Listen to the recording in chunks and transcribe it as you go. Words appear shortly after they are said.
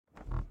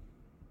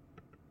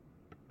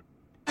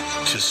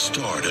to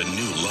start a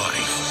new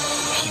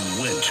life,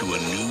 he went to a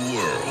new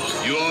world.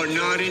 You're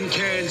not in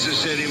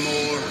Kansas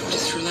anymore.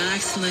 Just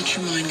relax and let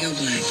your mind go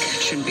blank.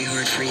 Shouldn't be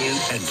hard for you.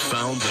 And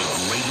found the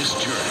greatest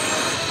journey.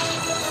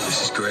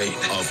 This is great.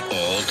 Of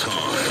all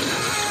time.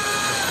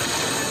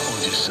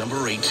 On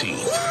December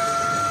 18th,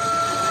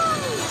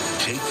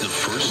 take the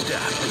first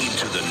step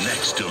into the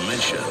next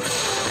dimension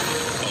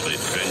of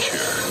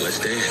adventure.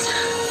 Let's dance.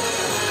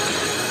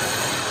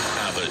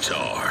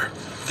 Avatar.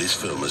 This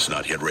film is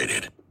not yet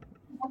rated.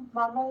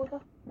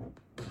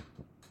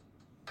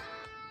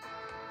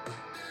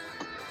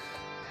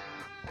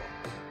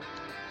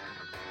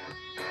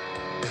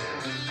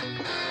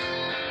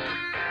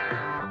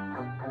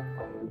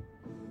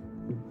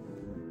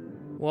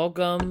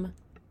 Welcome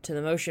to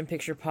the Motion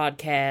Picture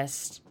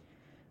Podcast.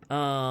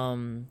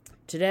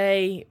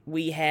 Today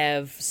we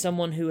have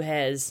someone who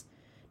has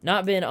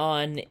not been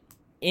on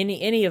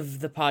any of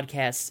the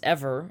podcasts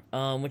ever,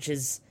 which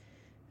is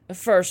a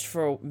first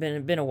for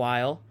been a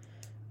while.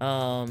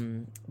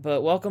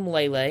 But welcome,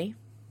 Lele.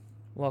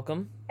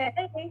 Welcome.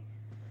 Hey.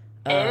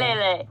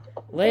 Lele.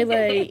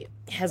 Lele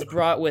has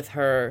brought with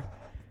her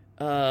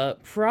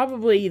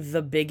probably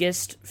the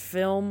biggest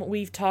film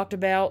we've talked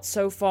about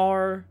so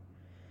far.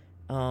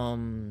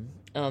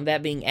 That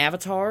being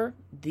Avatar,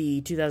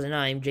 the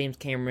 2009 James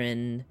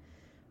Cameron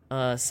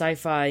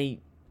sci-fi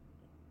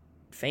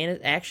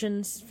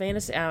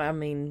fantasy. I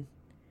mean,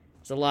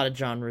 there's a lot of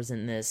genres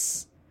in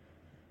this.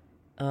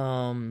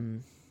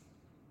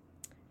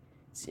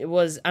 It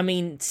was,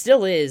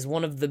 still is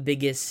one of the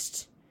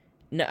biggest.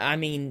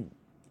 In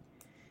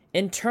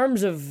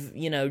terms of,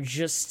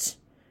 just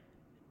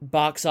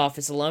box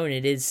office alone,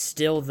 it is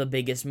still the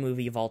biggest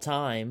movie of all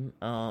time.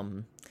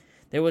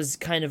 There was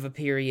kind of a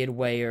period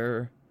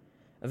where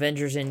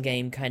Avengers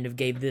Endgame kind of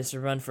gave this a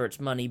run for its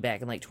money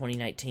back in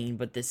 2019,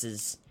 but this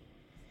is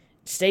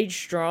stayed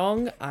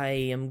strong. I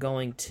am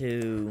going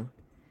to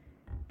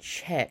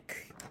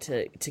check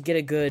to get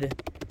a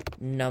good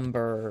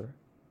number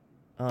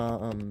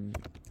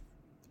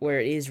where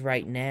it is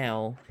right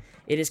now.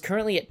 It is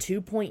currently at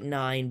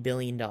 $2.9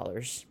 billion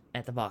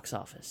at the box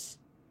office.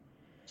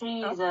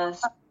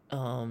 Jesus.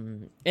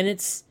 And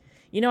it's,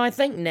 I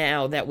think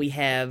now that we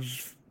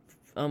have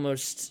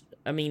almost,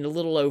 a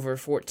little over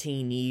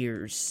 14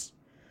 years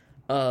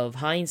of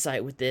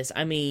hindsight with this,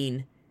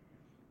 we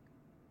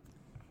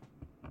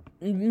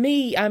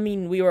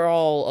were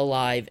all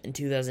alive in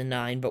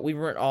 2009, but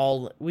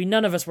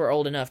none of us were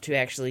old enough to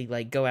actually,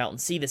 go out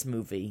and see this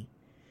movie.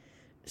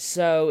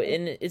 So,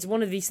 and it's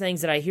one of these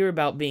things that I hear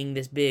about being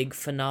this big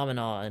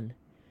phenomenon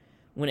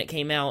when it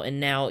came out, and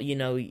now,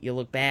 you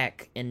look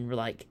back and we're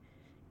like,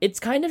 it's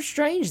kind of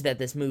strange that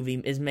this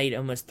movie is made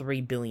almost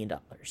 $3 billion.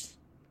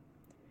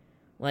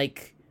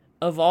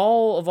 Of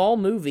all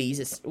movies,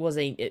 it was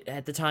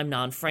at the time,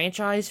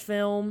 non-franchise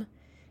film.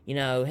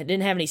 It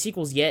didn't have any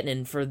sequels yet,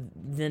 and for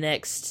the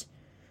next,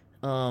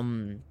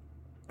 13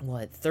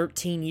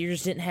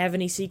 years didn't have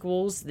any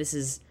sequels. This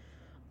is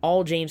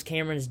all James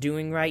Cameron's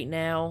doing right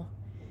now.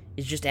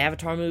 It's just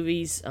Avatar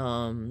movies.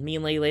 Me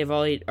and Lele have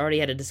already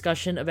had a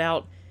discussion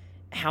about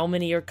how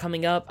many are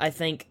coming up. I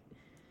think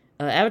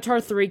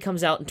Avatar 3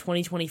 comes out in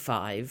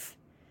 2025.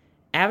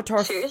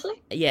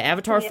 Seriously? Yeah,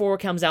 Avatar 4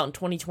 comes out in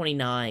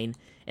 2029,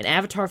 and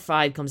Avatar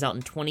 5 comes out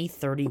in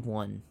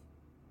 2031.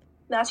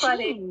 That's why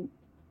they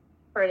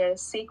for the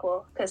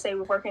sequel, because they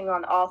were working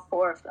on all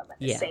four of them at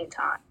the same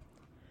time.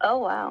 Oh,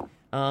 wow.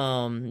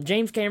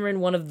 James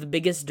Cameron, one of the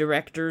biggest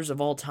directors of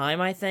all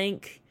time, I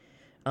think.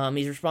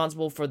 He's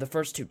responsible for the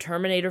first two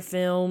Terminator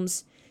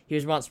films. He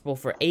was responsible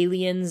for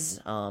Aliens,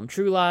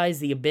 True Lies,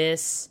 The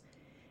Abyss,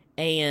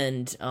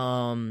 and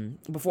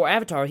before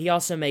Avatar, he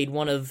also made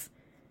one of...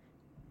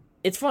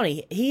 It's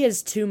funny, he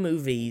has two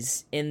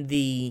movies in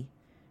the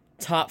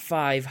top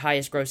 5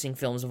 highest-grossing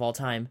films of all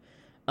time.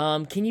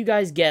 Can you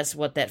guys guess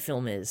what that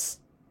film is?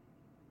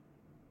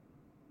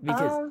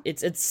 Because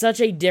it's such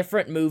a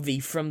different movie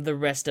from the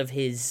rest of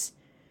his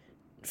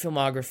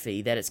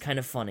filmography that it's kind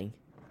of funny.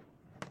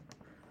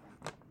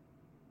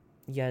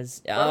 You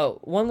guys...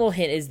 one little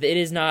hint is that it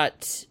is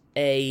not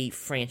a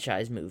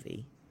franchise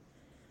movie.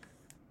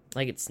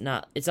 It's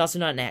not... It's also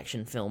not an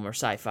action film or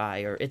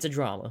sci-fi, or... It's a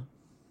drama.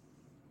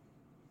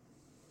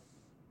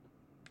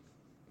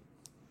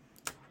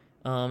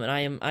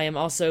 And I am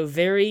also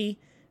very,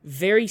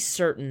 very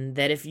certain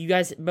that if you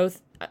guys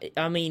both,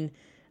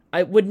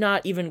 it would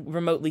not even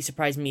remotely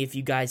surprise me if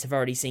you guys have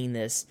already seen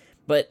this,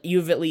 but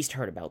you've at least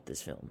heard about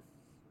this film.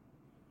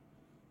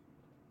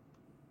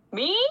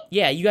 Me?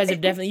 Yeah, you guys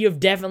have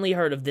definitely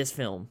heard of this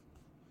film.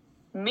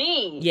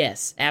 Me?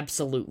 Yes,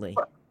 absolutely.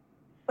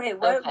 Wait,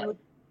 what?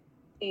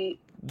 You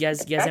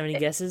guys have any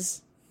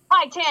guesses?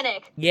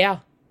 Titanic. Yeah.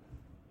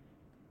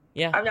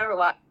 I've never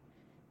watched.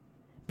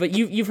 But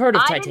you've heard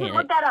of Titanic. I didn't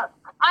look that up.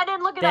 I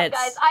didn't look it up,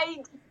 guys.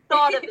 I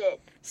thought of it.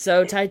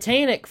 So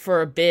Titanic,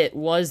 for a bit,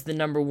 was the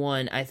number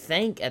one, I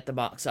think, at the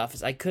box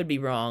office. I could be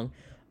wrong.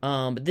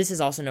 But this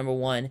is also number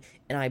one.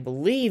 And I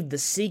believe the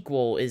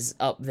sequel is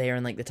up there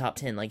in, the top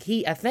 10. I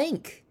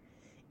think,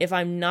 if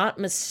I'm not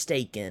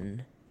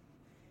mistaken,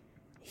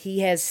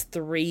 He has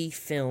 3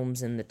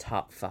 films in the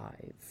top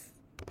 5.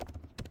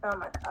 Oh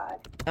my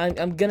god.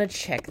 I'm gonna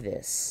check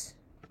this.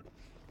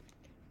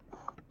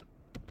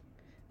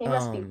 He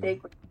must be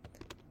big.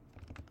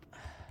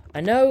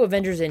 I know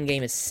Avengers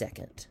Endgame is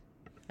second.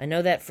 I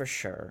know that for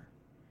sure.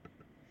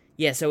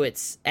 Yeah, so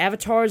it's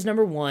Avatar is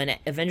number 1,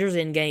 Avengers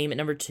Endgame at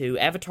number 2,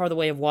 Avatar The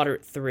Way of Water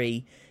at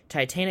 3,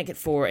 Titanic at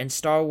 4, and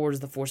Star Wars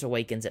The Force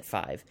Awakens at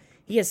 5.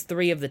 He has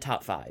 3 of the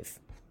top 5.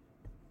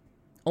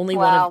 Only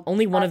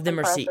one of them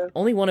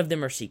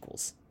are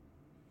sequels.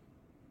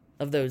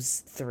 Of those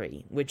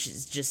 3, which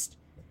is just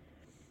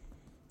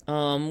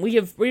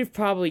we've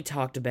probably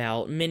talked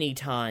about many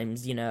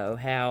times,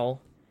 how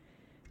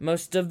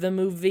most of the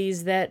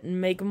movies that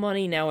make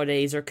money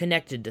nowadays are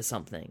connected to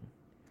something.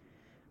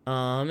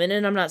 And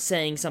then I'm not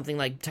saying something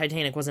like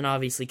Titanic wasn't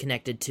obviously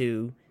connected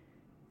to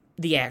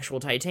the actual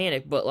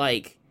Titanic, but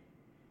like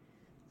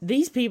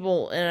these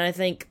people, and I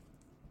think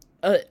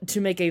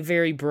to make a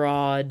very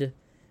broad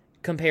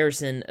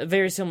comparison, a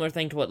very similar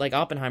thing to what like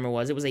Oppenheimer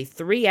was. It was a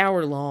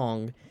 3-hour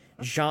long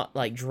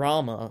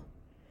drama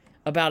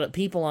about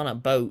people on a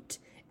boat,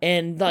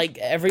 and like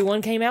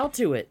everyone came out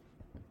to it,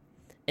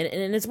 and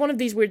it's one of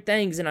these weird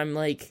things, and I'm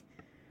like,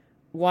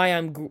 why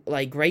I'm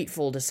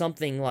grateful to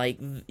something like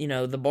the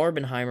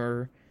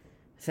Barbenheimer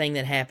thing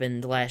that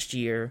happened last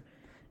year,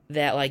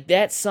 that like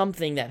that's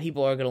something that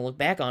people are gonna look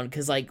back on,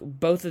 because like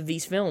both of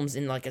these films,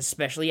 and like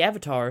especially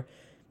Avatar,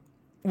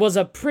 was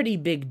a pretty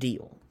big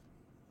deal.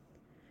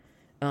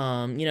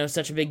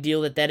 Such a big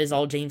deal that is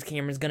all James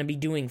Cameron's gonna be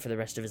doing for the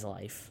rest of his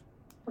life.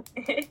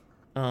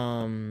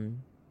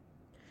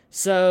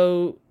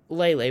 So,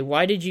 Lele,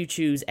 why did you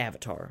choose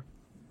Avatar?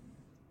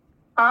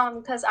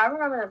 Because I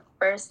remember the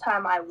first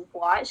time I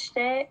watched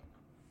it,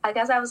 I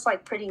guess I was,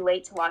 like, pretty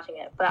late to watching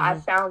it, but I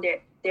found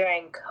it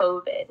during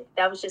COVID.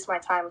 That was just my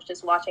time, was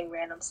just watching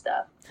random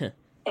stuff.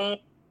 And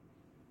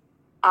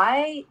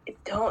I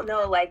don't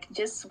know, like,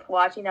 just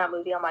watching that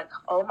movie, I'm like,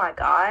 oh my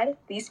god,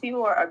 these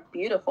people are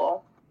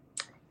beautiful.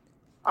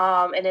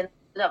 And then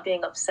ended up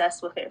being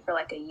obsessed with it for,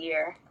 like, a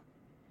year.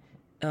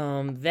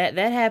 That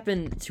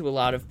happened to a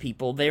lot of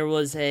people. There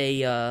was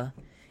an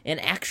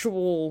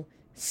actual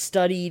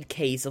studied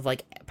case of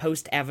like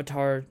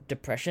post-Avatar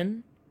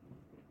depression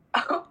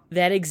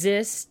that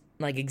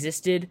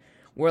existed,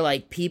 where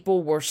like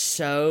people were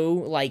so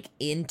like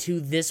into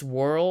this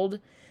world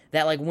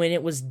that like when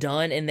it was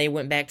done and they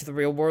went back to the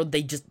real world,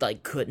 they just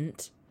like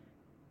couldn't.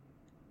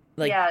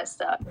 Like, yeah,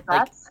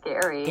 that's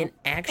scary. An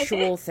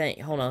actual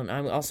thing. Hold on,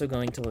 I'm also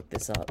going to look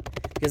this up,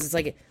 because it's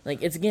like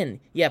it's again,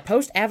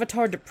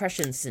 post-Avatar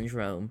depression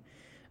syndrome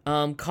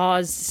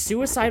caused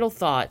suicidal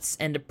thoughts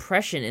and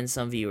depression in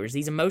some viewers.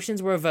 These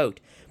emotions were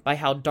evoked by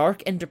how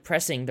dark and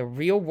depressing the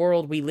real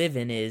world we live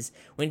in is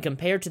when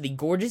compared to the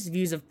gorgeous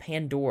views of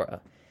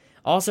Pandora.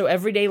 Also,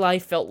 everyday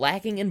life felt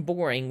lacking and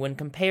boring when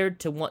compared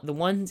to the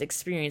ones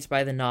experienced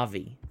by the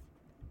Na'vi.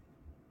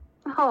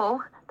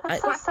 Oh,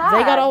 that's so sad.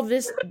 They got all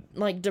this,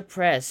 like,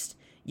 depressed,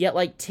 yet,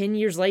 like, 10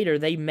 years later,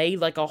 they made,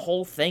 like, a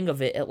whole thing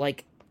of it at,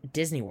 like,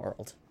 Disney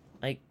World.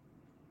 Like,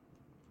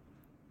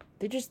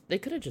 they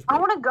could have just... I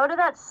want to go to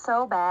that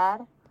so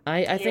bad.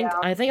 I think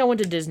I went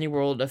to Disney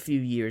World a few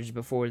years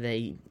before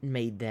they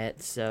made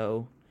that,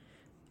 so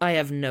I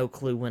have no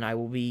clue when I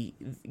will be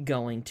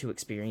going to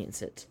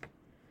experience it.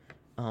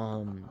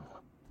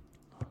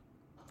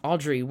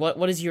 Audrey,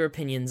 what is your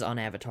opinions on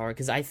Avatar?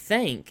 Because I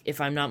think, if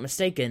I'm not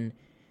mistaken,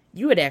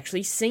 you had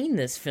actually seen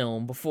this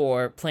film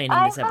before planning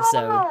this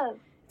episode.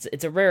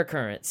 It's a rare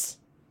occurrence.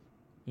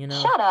 You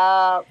know? Shut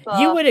up.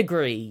 You would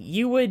agree.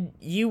 You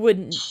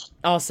would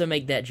also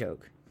make that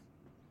joke.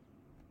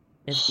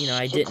 If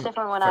I didn't. It's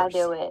different when first. I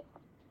do it.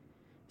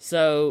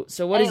 So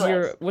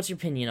what's your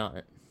opinion on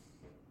it?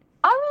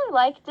 I really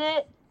liked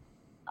it.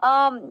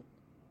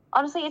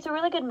 Honestly, it's a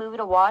really good movie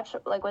to watch,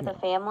 like, with a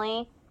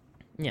family.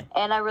 Yeah.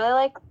 And I really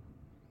like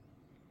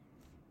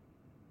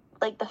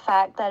the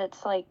fact that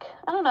it's, like,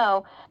 I don't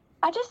know.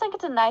 I just think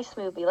it's a nice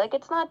movie. Like,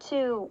 it's not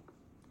too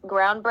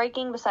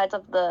groundbreaking besides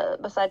the,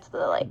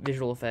 like...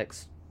 visual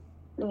effects.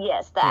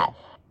 Yes, that.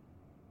 Yeah.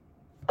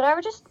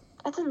 But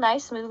it's a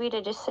nice movie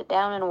to just sit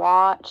down and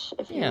watch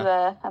if you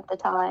have the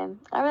time.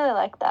 I really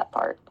like that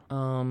part.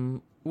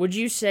 Would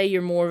you say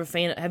you're more of a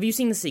fan... Have you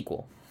seen the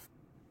sequel?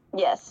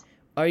 Yes.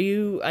 Are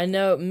you... I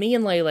know me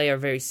and Lele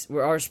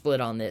are split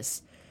on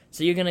this.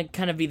 So you're going to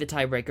kind of be the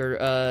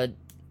tiebreaker.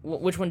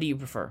 Which one do you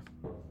prefer?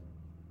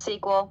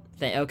 Sequel.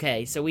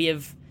 Okay, so we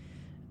have...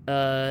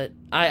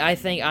 I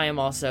think I am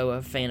also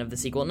a fan of the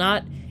sequel.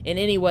 Not in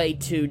any way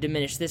to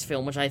diminish this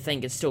film, which I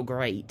think is still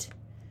great.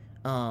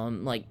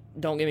 Like,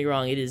 don't get me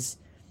wrong, it is...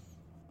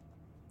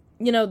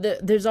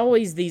 there's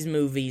always these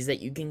movies that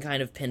you can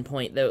kind of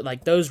pinpoint, though.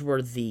 Like, those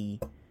were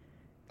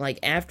like,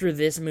 after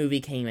this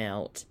movie came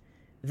out,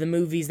 the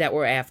movies that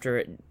were after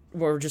it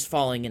were just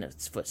following in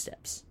its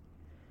footsteps.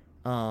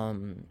 I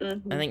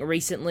think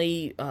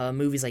recently,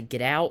 movies like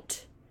Get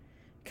Out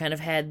kind of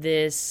had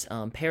this.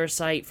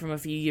 Parasite from a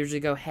few years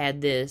ago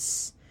had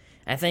this.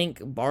 I think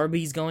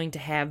Barbie's going to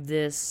have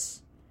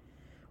this,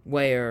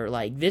 where,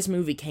 like, this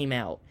movie came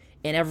out,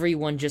 and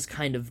everyone just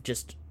kind of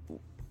just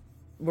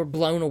were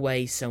blown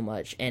away so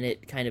much, and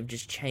it kind of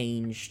just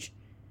changed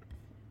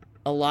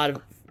a lot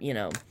of,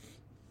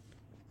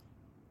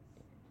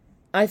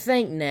 I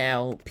think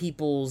now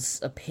people's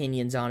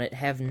opinions on it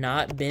have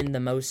not been the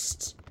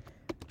most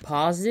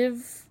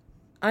positive,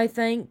 I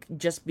think,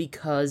 just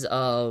because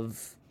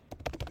of,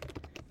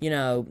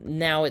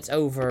 now it's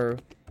over.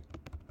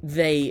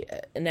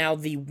 Now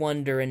the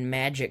wonder and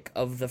magic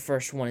of the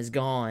first one is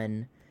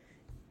gone.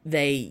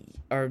 They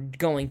are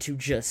going to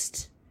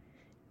just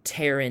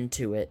tear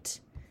into it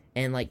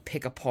and,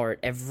 pick apart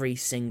every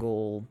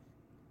single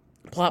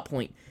plot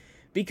point.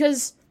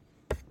 Because,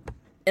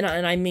 and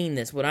I mean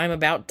this, what I'm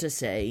about to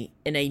say,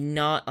 in a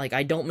not,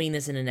 I don't mean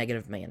this in a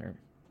negative manner,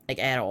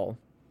 at all.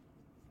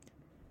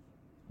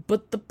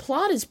 But the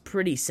plot is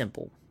pretty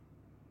simple.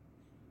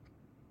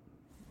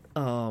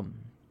 I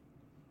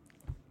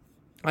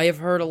have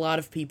heard a lot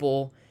of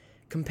people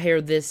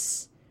compare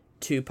this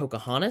to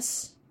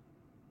Pocahontas.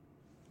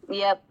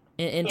 Yep.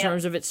 In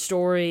terms of its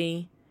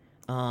story.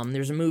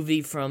 There's a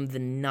movie from the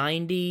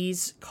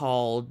 90s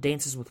called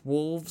Dances with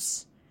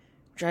Wolves,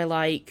 which I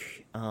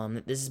like,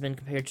 that this has been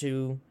compared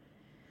to.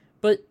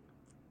 But,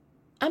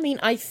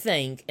 I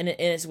think, and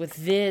it's with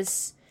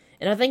this,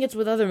 and I think it's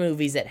with other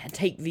movies that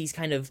take these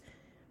kind of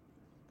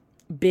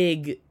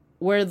big,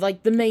 where,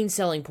 the main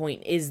selling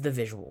point is the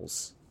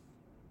visuals.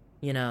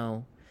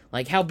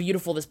 How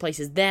beautiful this place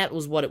is, that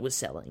was what it was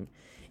selling.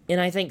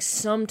 And I think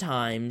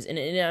sometimes, and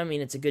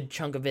it's a good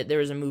chunk of it, there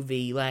was a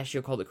movie last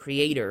year called The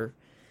Creator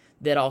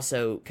that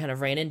also kind of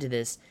ran into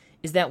this,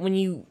 is that when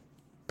you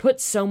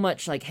put so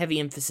much, heavy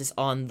emphasis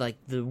on,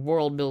 the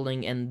world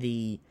building and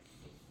the,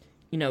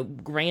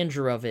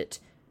 grandeur of it,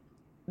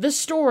 the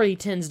story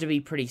tends to be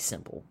pretty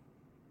simple.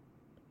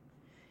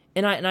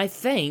 And I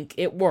think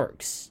it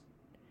works.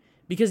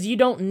 Because you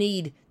don't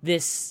need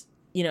this,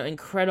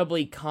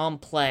 incredibly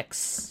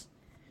complex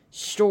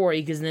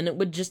story, because then it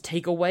would just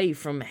take away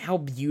from how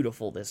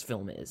beautiful this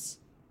film is.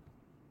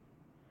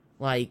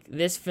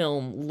 This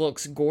film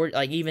looks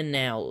gorgeous, even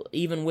now,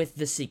 even with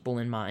the sequel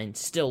in mind,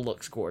 still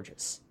looks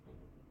gorgeous.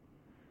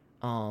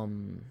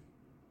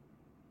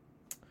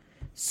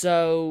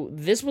 So,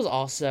 this was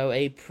also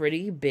a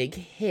pretty big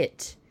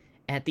hit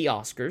at the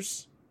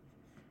Oscars.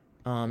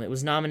 It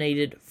was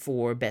nominated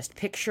for Best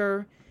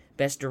Picture,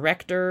 Best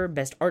Director,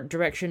 Best Art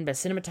Direction,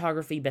 Best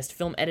Cinematography, Best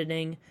Film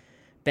Editing,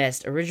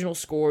 Best Original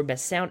Score,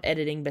 Best Sound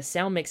Editing, Best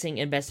Sound Mixing,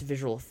 and Best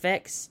Visual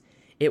Effects.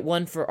 It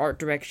won for Art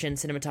Direction,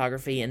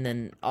 Cinematography, and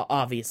then,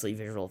 obviously,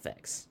 Visual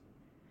Effects.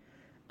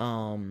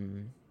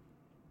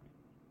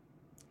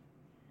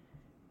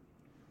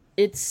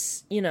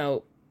 It's,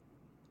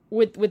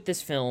 with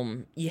this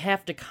film, you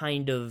have to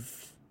kind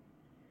of...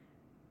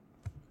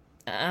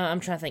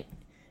 I'm trying to think.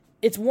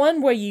 It's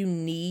one where you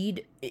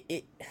need...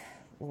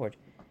 Lord.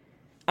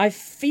 I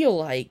feel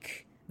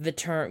like the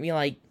term,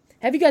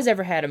 have you guys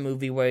ever had a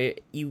movie where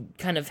you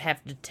kind of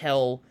have to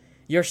tell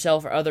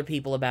yourself or other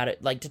people about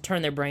it, to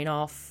turn their brain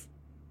off?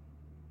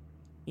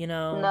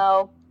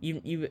 No.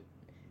 You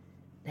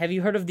have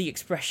you heard of the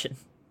expression?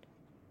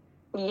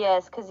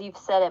 Yes, because you've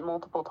said it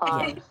multiple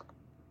times.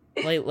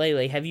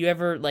 Lately, have you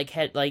ever,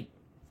 had,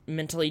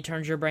 mentally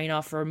turned your brain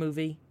off for a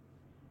movie?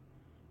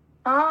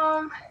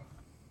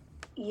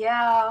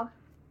 Yeah.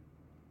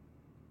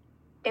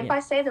 If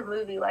I say the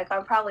movie,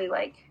 I'm probably,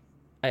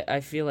 I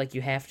feel like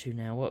you have to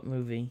now. What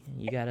movie?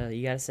 You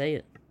gotta say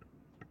it.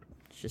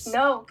 It's just...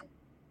 No.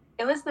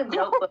 It was The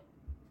Notebook.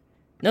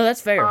 No,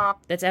 that's fair.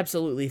 That's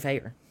absolutely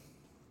fair.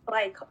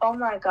 Oh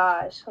my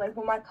gosh. When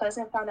my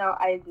cousin found out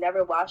I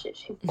never watched it,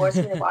 she forced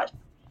me to watch it.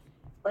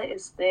 What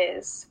is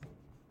this?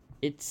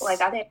 It's... I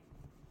didn't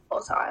the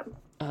whole time.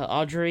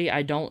 Audrey,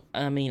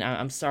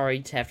 I'm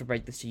sorry to have to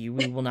break this to you.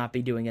 We will not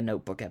be doing a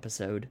Notebook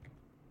episode.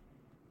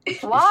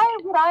 Why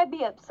would I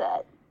be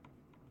upset?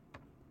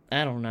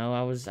 I don't know.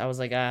 I was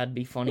like, it'd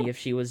be funny if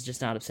she was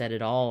just not upset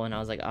at all, and I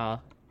was like, yeah,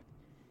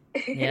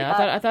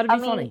 I thought it'd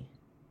be funny.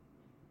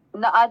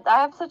 No, I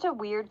have such a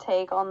weird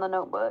take on The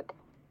Notebook.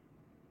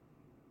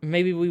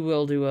 Maybe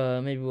we'll do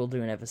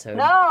an episode.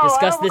 No,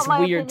 discuss I don't this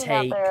want my weird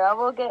opinion take. Out there. I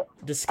will get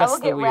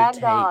the weird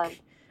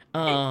take.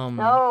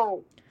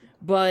 No.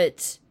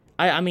 But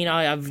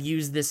I've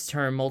used this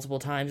term multiple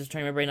times of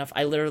turning my brain off.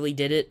 I literally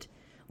did it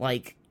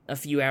a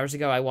few hours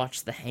ago. I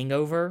watched The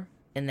Hangover,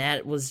 and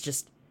that was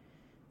just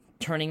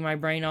turning my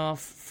brain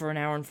off for an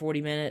hour and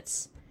 40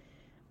 minutes.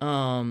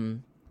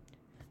 And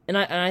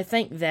I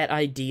think that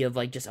idea of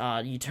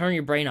you turn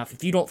your brain off.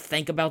 If you don't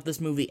think about this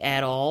movie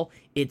at all,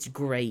 it's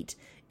great.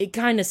 It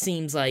kind of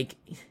seems like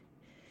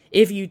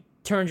if you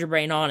turned your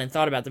brain on and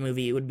thought about the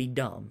movie, it would be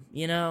dumb,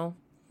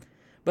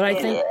 But I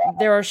think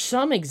there are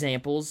some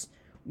examples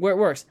where it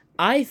works.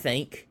 I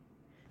think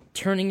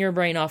turning your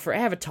brain off for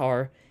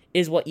Avatar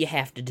is what you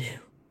have to do.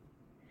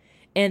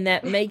 And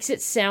that makes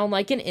it sound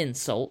like an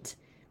insult,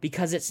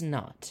 because it's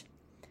not.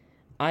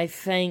 I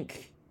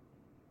think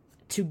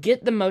to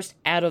get the most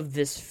out of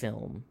this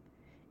film,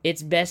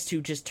 it's best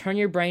to just turn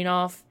your brain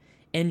off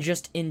and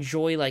just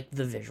enjoy,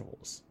 the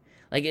visuals.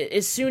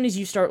 As soon as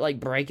you start,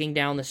 breaking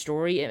down the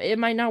story, it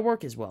might not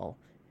work as well.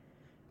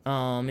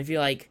 If you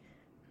like,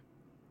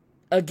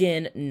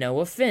 again, no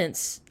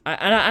offense.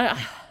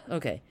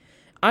 Okay.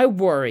 I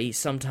worry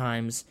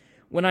sometimes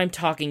when I'm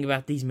talking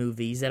about these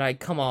movies that I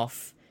come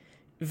off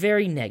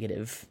very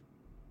negative,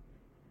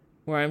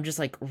 where I'm just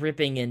like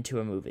ripping into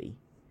a movie.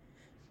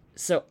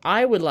 So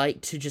I would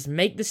like to just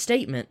make the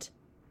statement,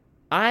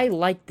 I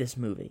like this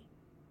movie.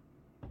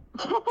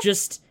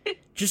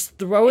 just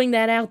throwing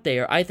that out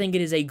there. I think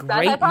it is a great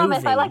movie. Guys, I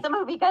promise, I like the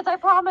movie, guys, I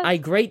promise.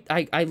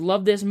 I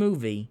love this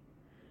movie.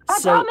 I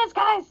promise,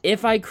 guys.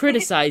 If I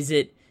criticize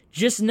it,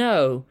 just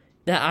know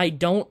that I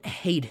don't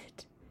hate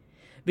it.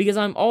 Because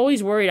I'm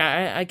always worried,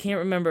 I can't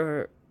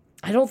remember,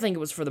 I don't think it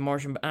was for The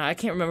Martian, but I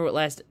can't remember what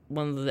last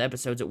one of the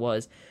episodes it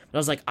was, but I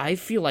was like, I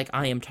feel like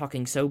I am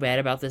talking so bad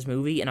about this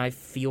movie, and I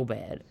feel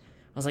bad.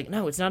 I was like,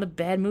 no, it's not a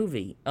bad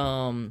movie.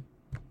 So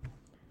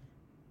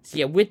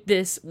yeah, with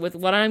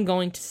what I'm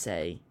going to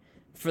say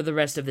for the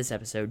rest of this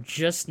episode,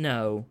 just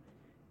know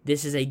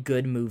this is a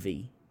good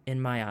movie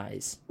in my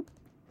eyes.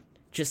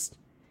 Just,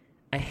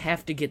 I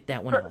have to get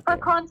that one out there. For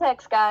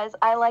context, guys,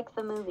 I like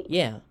the movie.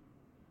 Yeah.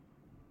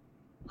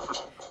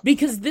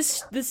 Because the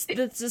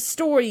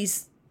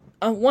story's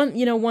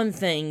one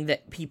thing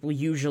that people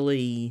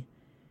usually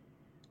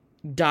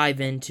dive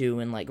into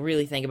and like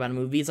really think about a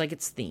movie is like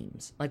its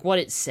themes, like what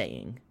it's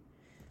saying.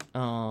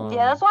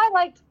 Yeah, that's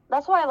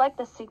why I like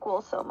the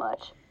sequel so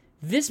much.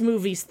 This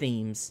movie's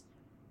themes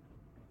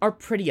are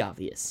pretty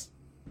obvious.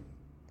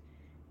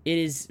 It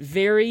is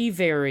very,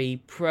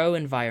 very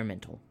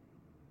pro-environmental,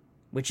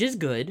 which is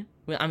good.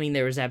 I mean,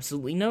 there is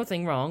absolutely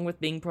nothing wrong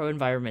with being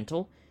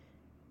pro-environmental,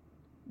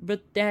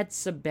 but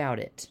that's about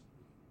it.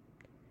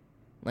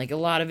 Like, a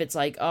lot of it's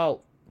like,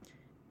 oh,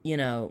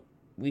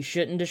 we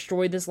shouldn't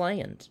destroy this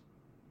land.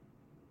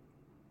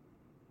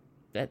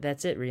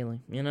 That's it, really,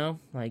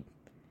 Like,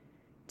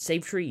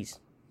 save trees,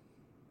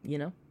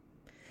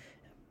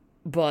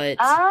 But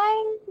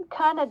I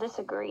kind of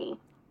disagree.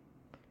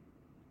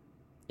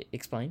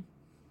 Explain.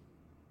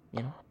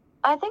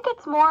 I think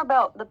it's more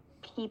about the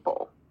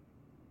people.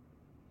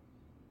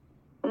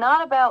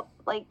 Not about,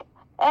 like,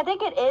 I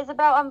think it is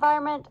about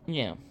environment.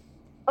 Yeah.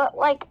 But,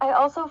 like, I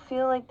also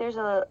feel like there's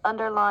a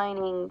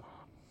underlining,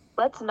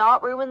 let's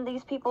not ruin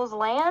these people's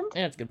land.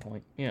 Yeah, that's a good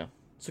point. Yeah.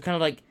 So kind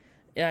of like,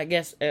 yeah, I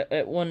guess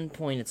at one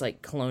point it's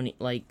like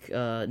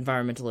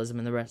environmentalism,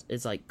 and the rest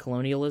is like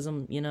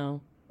colonialism, Yeah,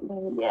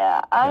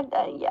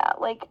 yeah,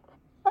 like,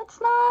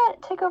 let's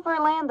not take over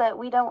land that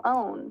we don't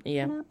own.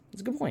 Yeah,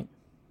 that's a good point.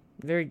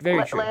 Very,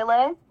 very true.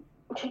 Lele,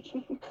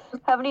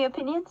 have any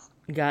opinions?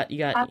 You got.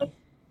 I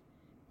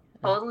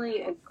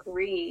totally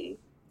agree.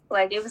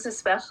 Like, it was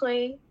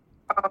especially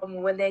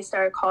when they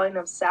started calling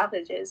them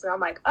savages, and I'm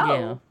like,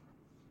 oh,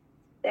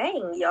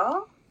 dang,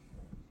 y'all.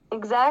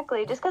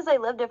 Exactly. Just because they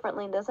live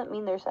differently doesn't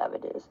mean they're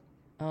savages.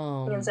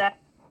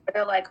 Exactly.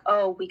 They're like,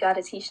 oh, we got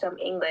to teach them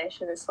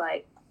English, and it's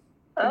like,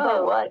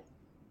 oh, what?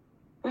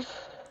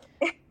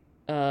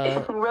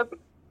 Hold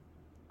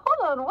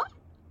on, what?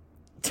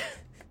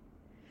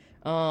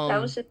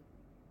 That was just.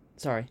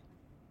 Sorry.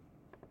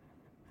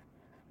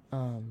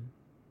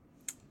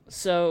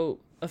 So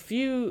a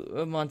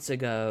few months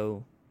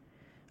ago,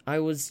 I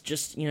was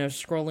just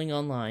scrolling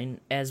online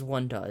as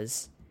one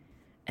does,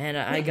 and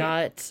I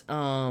got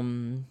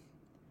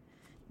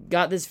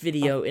this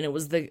video, and it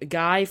was the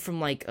guy from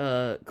like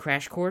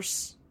Crash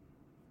Course.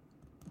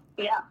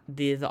 Yeah.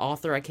 The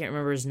author, I can't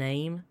remember his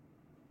name.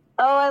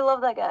 Oh, I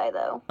love that guy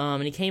though.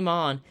 And he came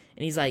on,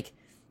 and he's like,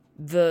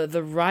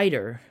 the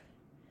writer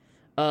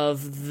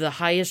of the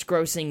highest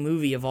grossing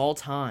movie of all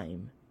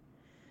time,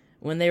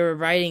 when they were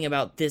writing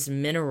about this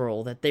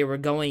mineral that they were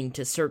going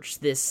to search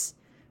this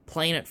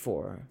planet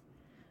for,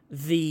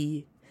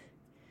 the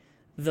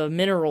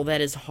mineral that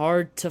is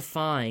hard to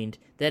find,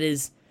 that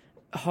is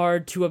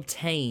hard to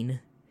obtain,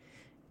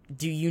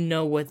 do you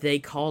know what they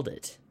called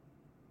it?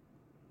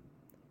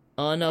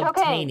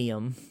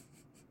 Unobtainium.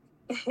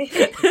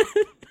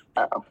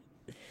 Uh-oh.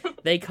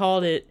 They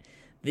called it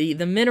the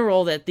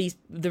mineral that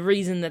the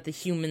reason that the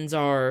humans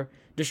are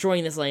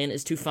destroying this land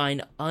is to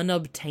find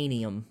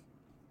unobtainium.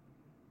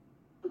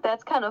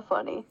 That's kind of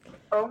funny.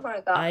 Oh my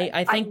god!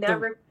 I think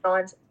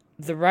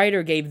the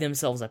writer gave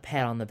themselves a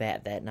pat on the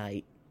back that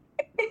night.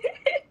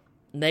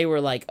 They were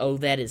like, "Oh,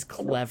 that is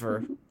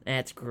clever.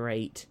 That's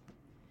great."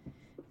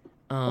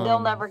 They'll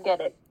never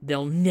get it.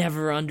 They'll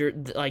never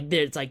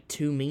there's like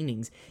two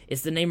meanings.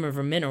 It's the name of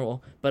a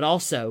mineral, but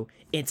also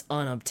it's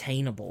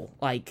unobtainable.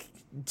 Like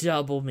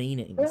double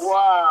meanings.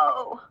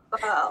 Whoa!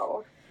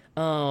 Wow.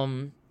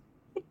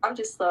 I'm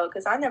just slow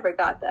because I never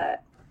got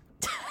that.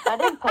 I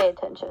didn't pay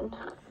attention.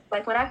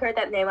 Like, when I heard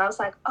that name, I was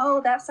like,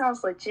 oh, that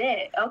sounds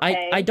legit.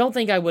 Okay. I don't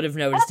think I would have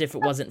noticed if it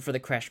wasn't for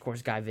the Crash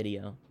Course guy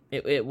video.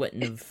 It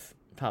wouldn't have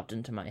popped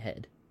into my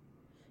head.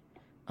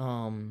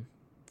 Have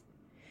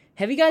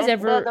you guys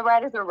ever... The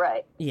writers are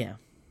right. Yeah.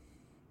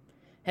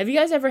 Have you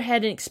guys ever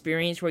had an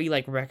experience where you,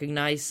 like,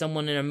 recognize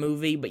someone in a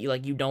movie, but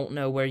you don't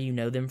know where you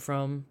know them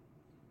from?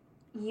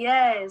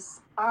 Yes.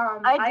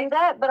 I do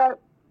that, but I...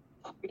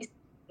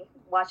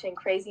 Watching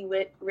Crazy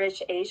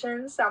Rich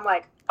Asians, I'm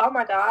like, oh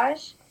my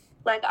gosh.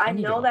 Like, I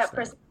know that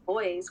person's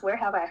voice. Where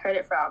have I heard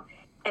it from?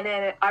 And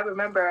then I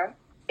remember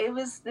it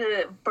was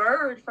the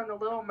bird from The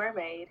Little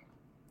Mermaid.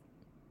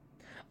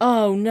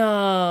 Oh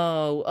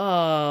no!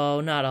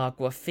 Oh, not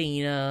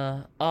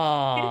Aquafina!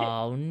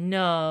 Oh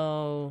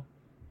no!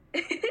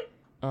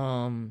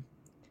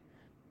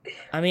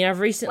 I mean, I've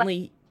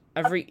recently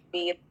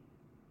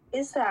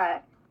Is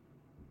that?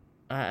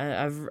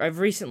 I've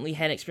recently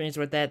had experience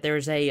with that.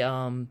 There's a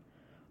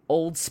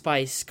Old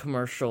Spice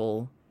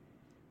commercial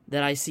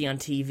that I see on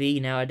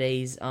TV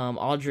nowadays.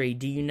 Audrey,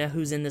 do you know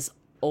who's in this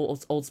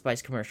Old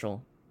Spice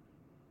commercial?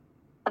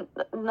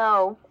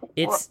 No.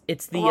 It's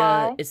the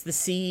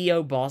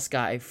CEO boss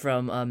guy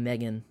from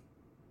Megan.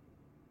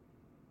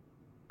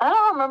 I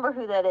don't remember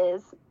who that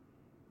is.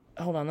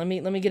 Hold on, let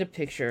me get a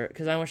picture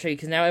because I want to show you.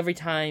 Because now every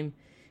time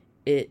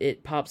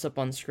it pops up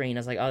on screen, I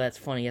was like, oh, that's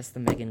funny. That's the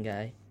Megan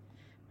guy.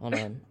 Hold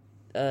on.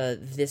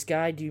 This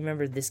guy. Do you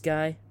remember this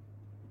guy?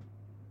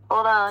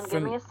 Hold on,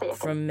 give me a second.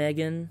 From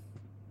Megan.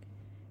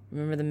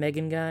 Remember the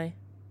Megan guy?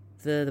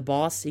 The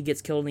boss? He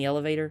gets killed in the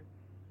elevator?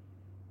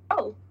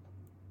 Oh.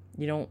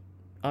 You don't...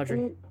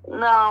 Audrey?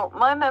 No,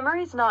 my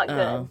memory's not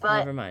good, but...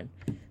 never mind.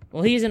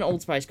 Well, he's in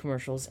Old Spice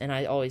commercials, and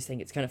I always think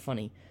it's kind of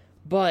funny.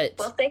 But...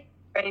 Well, thank you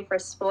Freddie, for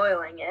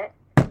spoiling it.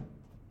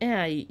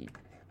 Yeah,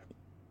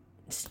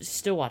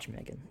 still watch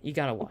Megan. You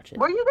gotta watch it.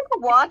 Were you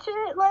gonna watch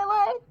it,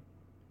 Lele?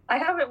 I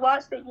haven't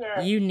watched it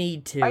yet. You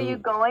need to. Are you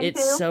going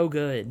It's to? so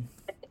good.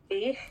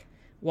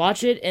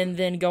 Watch it and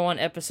then go on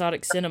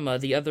Episodic Cinema,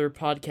 the other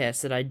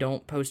podcast that I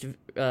don't post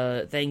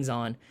things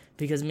on,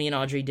 because me and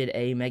Audrey did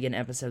a Megan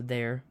episode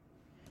there.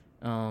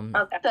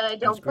 Okay. That I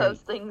don't great.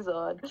 post things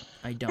on.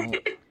 I don't.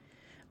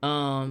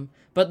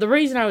 But the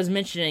reason I was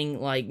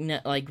mentioning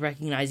like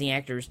recognizing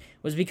actors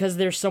was because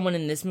there's someone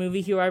in this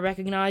movie who I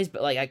recognize,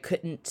 but like I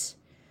couldn't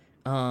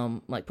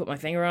put my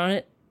finger on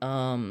it.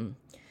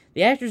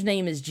 The actor's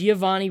name is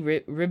Giovanni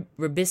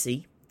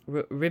Ribisi.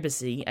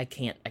 Ribisi. I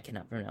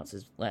cannot pronounce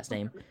his last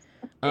name.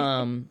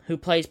 Who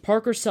plays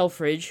Parker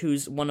Selfridge,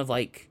 who's one of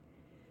like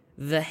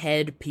the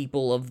head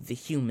people of the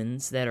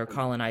humans that are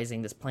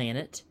colonizing this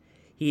planet.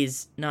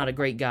 He's not a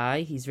great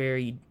guy. He's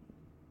very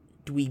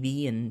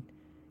dweeby and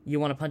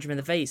you want to punch him in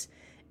the face.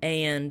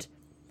 And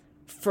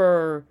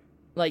for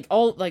a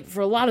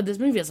lot of this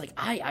movie, I was like,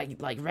 I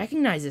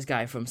recognize this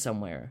guy from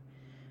somewhere.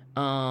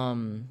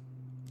 And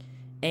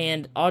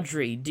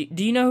Audrey,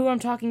 do you know who I'm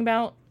talking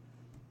about?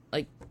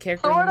 Like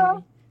character in the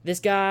movie? This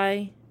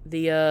guy,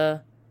 he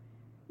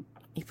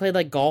played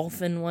like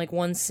golf in like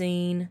one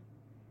scene.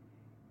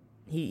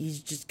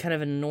 He's just kind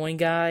of an annoying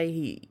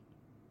guy.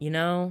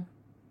 No.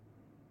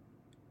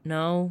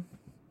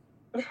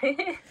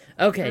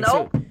 Okay,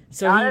 Nope,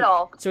 so not at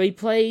all. So he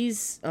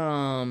plays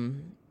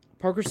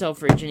Parker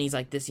Selfridge, and he's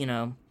like this,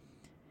 a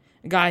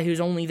guy who's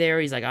only there.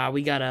 He's like,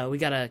 we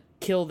gotta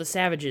kill the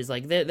savages.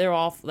 Like they're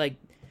off, like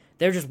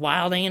they're just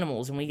wild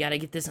animals, and we gotta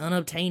get this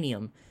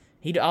unobtainium.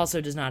 He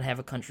also does not have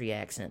a country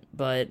accent,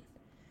 but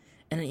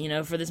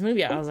for this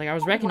movie, I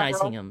was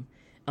recognizing him.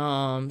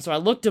 So I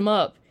looked him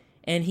up,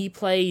 and he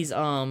plays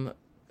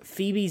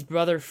Phoebe's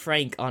brother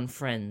Frank on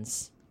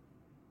Friends.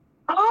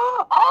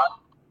 Oh,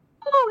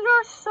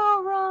 you're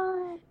so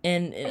right.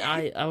 And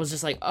I was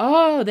just like,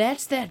 oh,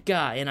 that's that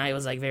guy, and I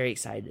was like very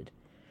excited.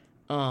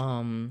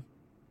 I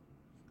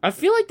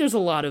feel like there's a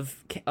lot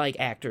of like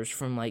actors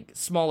from like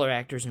smaller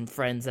actors and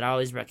Friends that I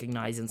always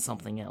recognize in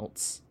something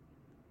else.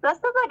 That's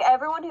because like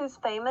everyone who's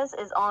famous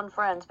is on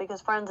Friends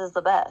because Friends is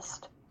the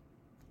best.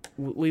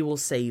 We will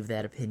save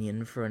that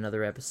opinion for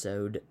another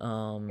episode.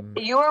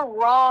 You are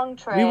wrong,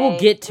 Trey. We will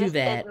get to Just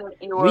that. admit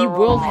you We were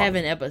will wrong. have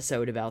an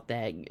episode about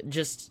that.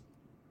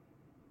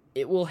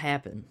 It will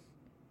happen.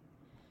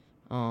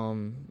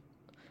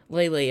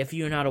 Lele, if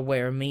you're not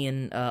aware, me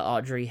and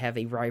Audrey have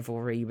a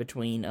rivalry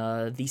between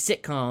the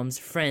sitcoms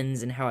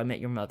Friends and How I Met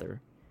Your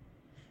Mother.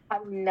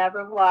 I've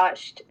never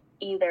watched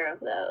either of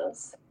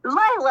those.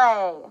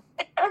 Lele!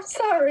 I'm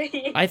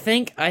sorry. I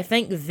think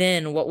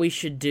then what we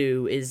should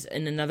do is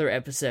in another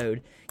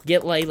episode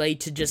get Lele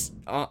to just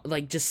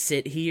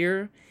sit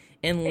here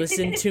and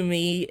listen to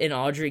me and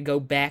Audrey go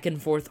back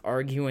and forth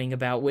arguing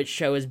about which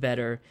show is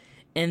better,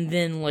 and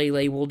then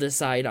Lele will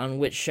decide on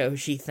which show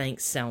she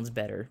thinks sounds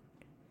better.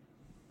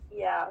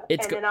 Yeah,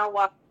 It's then I'll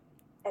watch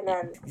and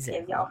then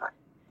Exactly. give y'all mine.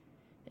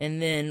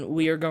 And then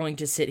we are going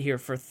to sit here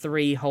for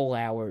 3 whole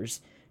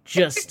hours.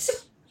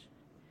 Just,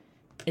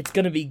 it's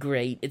gonna be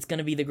great. It's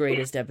gonna be the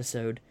greatest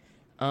episode.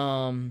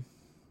 But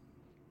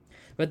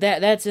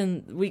that's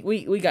in,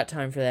 we got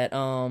time for that.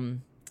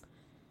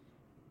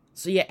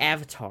 So yeah,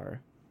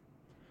 Avatar.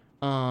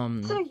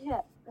 So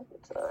yeah,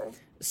 sorry.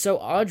 So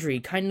Audrey,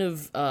 kind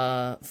of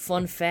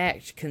fun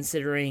fact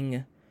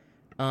considering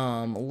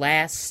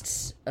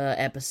last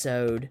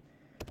episode,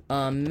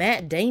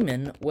 Matt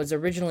Damon was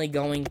originally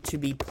going to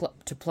be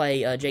to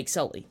play Jake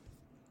Sully.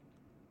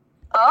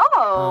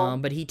 Oh!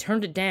 But he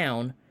turned it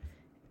down,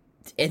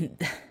 and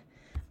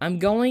I'm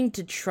going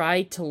to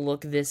try to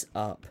look this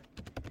up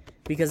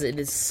because it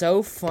is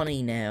so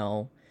funny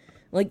now.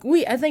 Like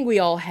I think we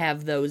all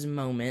have those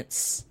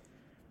moments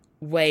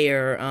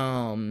where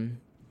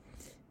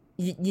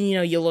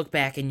you look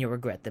back and you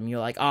regret them. You're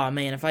like, oh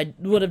man, if I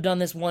would have done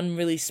this one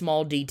really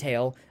small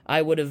detail,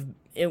 I would have,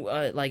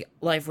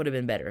 life would have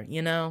been better,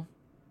 you know?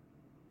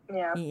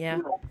 Yeah. Yeah.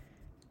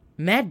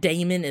 Matt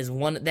Damon is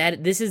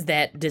this is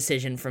that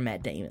decision for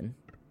Matt Damon.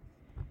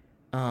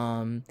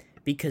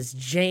 Because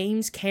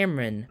James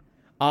Cameron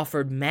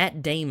offered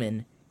Matt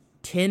Damon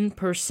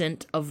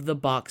 10% of the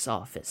box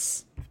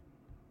office.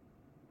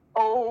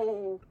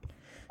 Oh.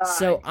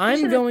 So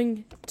I'm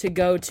going to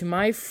go to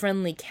my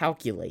friendly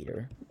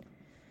calculator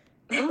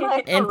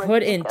and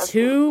put in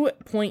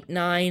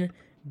 2.9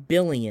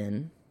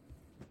 billion.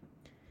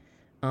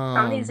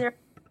 How many zeros?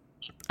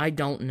 I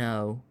don't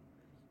know.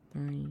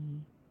 3.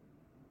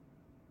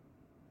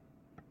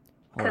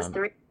 Because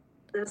 3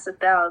 is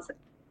 1,000,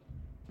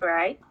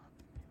 right?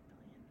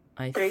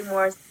 I 3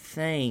 more.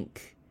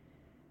 think.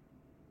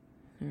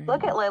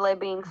 Look at Lele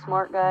being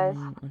smart, guys.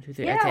 1, 2,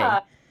 3. Yeah.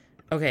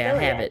 Okay, I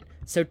have it.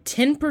 So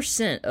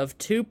 10% of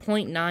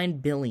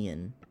 2.9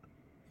 billion.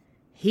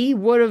 He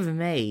would have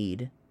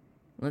made.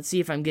 Let's see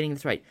if I'm getting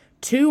this right.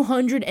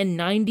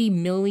 $290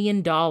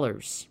 million.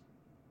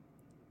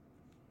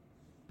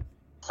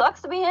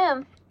 Sucks to be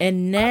him.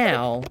 And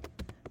now,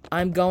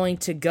 I'm going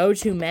to go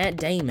to Matt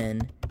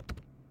Damon.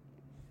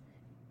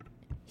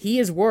 He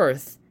is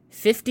worth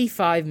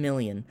 $55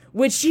 million,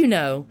 which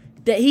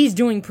that he's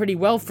doing pretty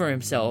well for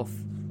himself.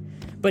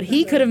 But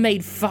he could have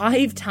made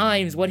 5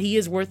 times what he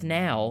is worth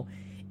now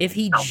if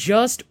he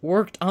just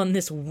worked on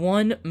this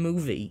one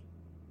movie.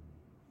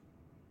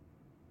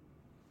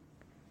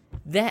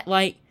 That,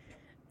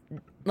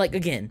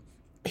 again,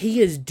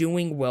 he is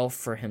doing well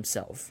for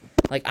himself.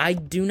 I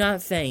do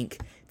not think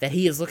that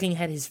he is looking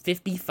at his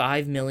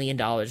 $55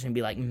 million and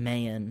be like,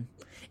 man,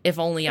 if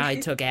only I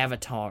took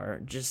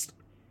Avatar. Just,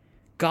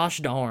 gosh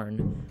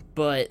darn.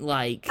 But,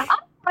 I feel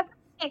like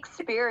the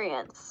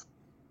experience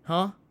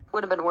Huh?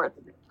 would have been worth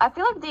it. I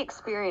feel like the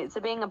experience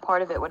of being a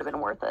part of it would have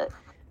been worth it.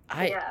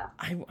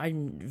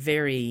 I'm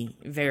very,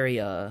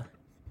 very,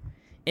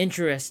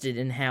 interested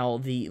in how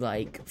the,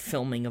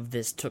 filming of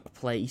this took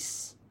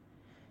place.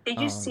 Did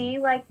you see,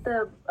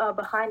 the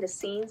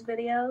behind-the-scenes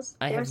videos?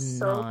 I have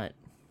not.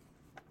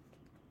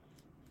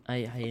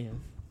 They're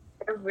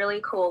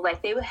really cool.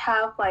 They would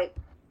have,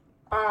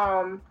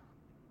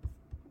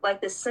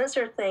 the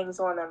sensor things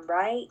on them,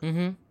 right?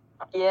 Mm-hmm.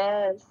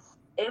 Yes.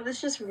 It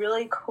was just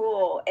really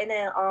cool. And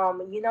then,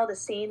 the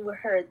scene where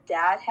her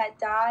dad had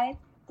died?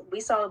 We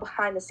saw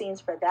behind the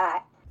scenes for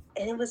that.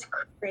 And it was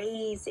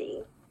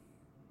crazy.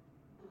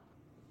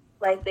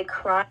 The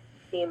crime,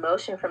 the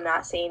emotion from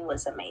that scene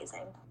was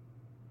amazing.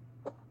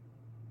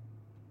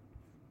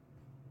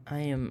 I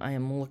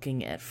am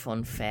looking at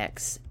fun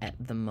facts at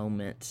the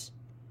moment.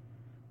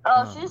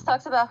 Oh, she just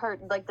talks about her,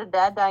 the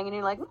dad dying, and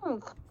you're like,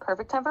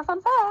 perfect time for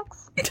fun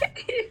facts.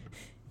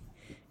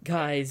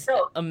 Guys,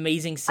 So,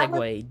 amazing segue. I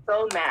was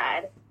so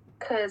mad.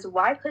 Because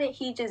why couldn't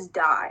he just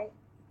die?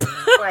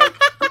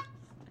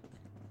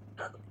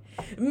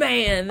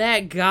 Man,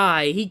 that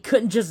guy, he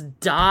couldn't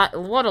just die.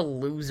 What a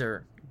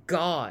loser.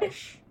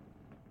 Gosh.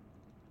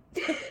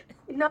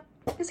 No,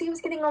 because he was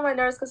getting on my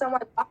nerves because I'm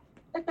like, why are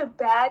you such a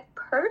bad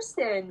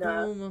person?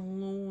 Oh, my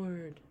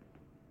lord.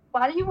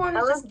 Why do you want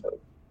to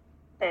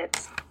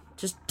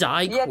Just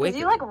die Yeah, quick. because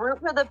you, root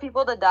for the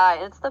people to die,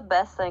 and it's the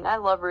best thing. I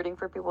love rooting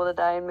for people to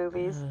die in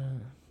movies.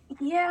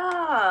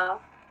 Yeah.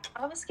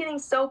 I was getting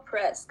so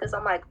pressed because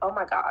I'm like, oh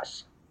my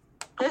gosh.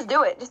 Just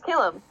do it. Just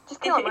kill him.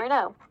 Just kill him right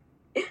now.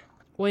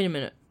 Wait a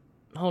minute.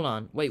 Hold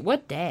on. Wait,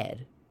 what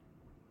dad?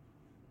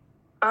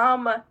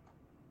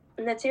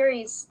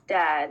 Natiri's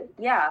dad.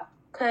 Yeah.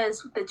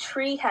 Because the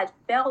tree had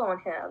fell on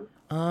him.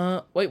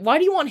 Wait, why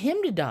do you want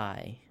him to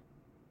die?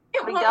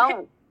 We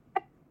don't.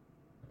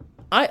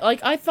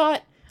 I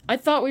thought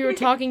we were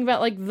talking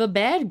about, the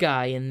bad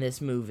guy in this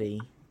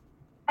movie.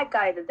 That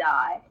guy to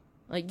die.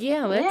 That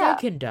guy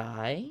can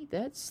die.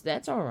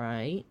 That's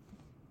alright.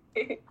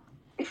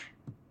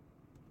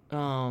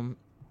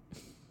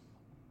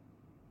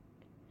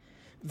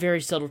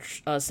 Very subtle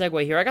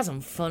segue here. I got some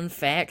fun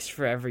facts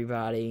for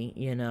everybody,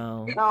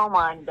 Oh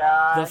my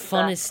god. The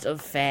funnest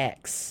of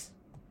facts.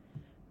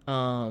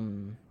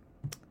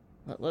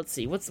 Let's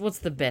see. What's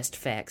the best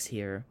facts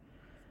here?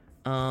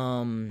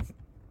 Fun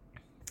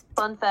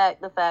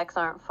fact, the facts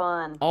aren't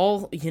fun.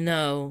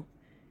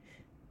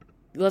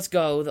 Let's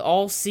go.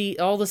 All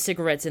the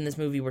cigarettes in this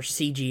movie were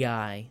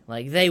CGI.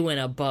 They went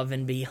above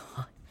and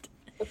beyond.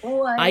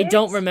 What? I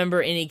don't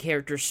remember any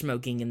characters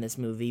smoking in this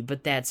movie,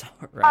 but that's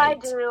right. I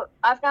do.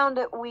 I found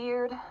it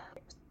weird.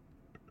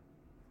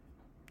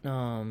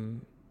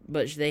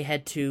 But they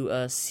had to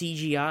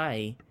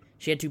CGI.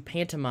 She had to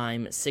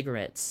pantomime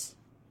cigarettes.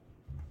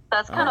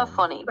 That's kind of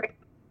funny.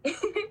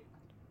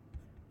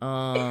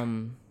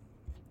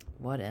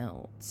 What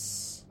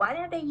else? Why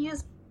didn't they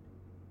use...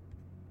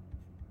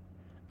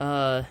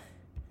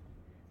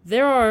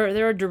 There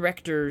are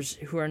directors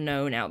who are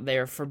known out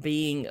there for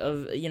being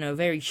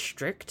very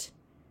strict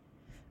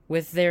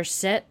with their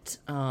set.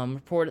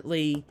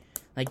 Reportedly,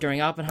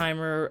 during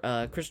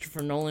Oppenheimer,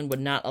 Christopher Nolan would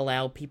not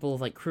allow people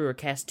of crew or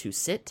cast to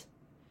sit.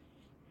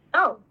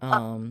 Oh.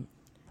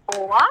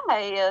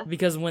 Why?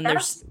 Because when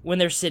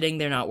they're sitting,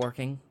 they're not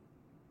working.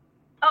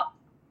 Oh.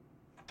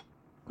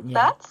 Yeah.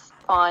 That's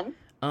fun.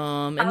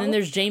 And then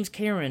there's James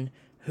Cameron,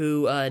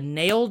 who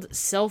nailed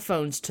cell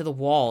phones to the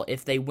wall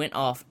if they went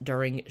off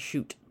during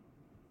shoot.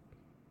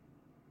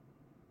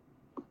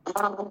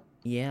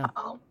 Yeah.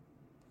 Oh.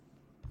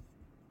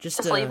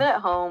 Just leave it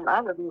at home.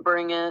 I wouldn't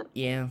bring it.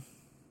 Yeah.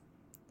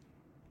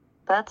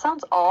 That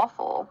sounds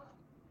awful.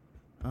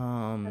 You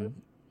know.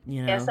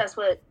 Yes, that's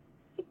what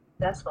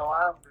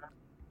I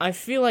I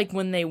feel like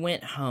when they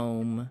went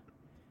home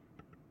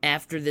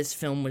after this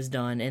film was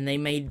done and they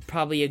made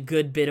probably a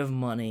good bit of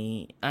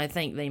money, I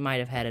think they might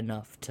have had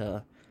enough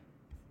to,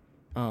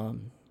 you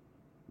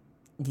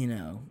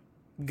know,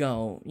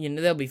 go. You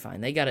know, they'll be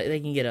fine. They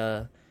can get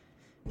a,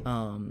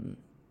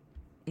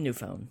 new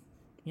phone.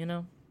 You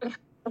know.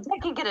 They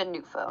can get a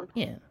new phone.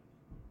 Yeah.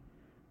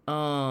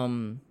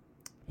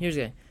 Here's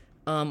the.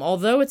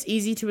 Although it's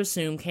easy to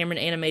assume Cameron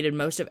animated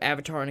most of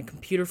Avatar on a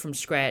computer from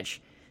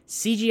scratch,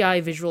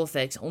 CGI visual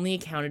effects only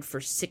accounted for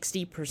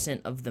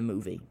 60% of the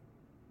movie.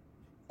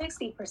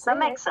 60%. That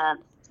makes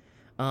sense.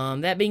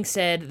 That being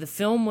said, the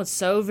film was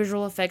so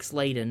visual effects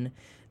laden,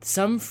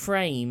 some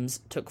frames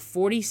took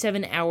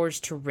 47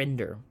 hours to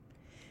render,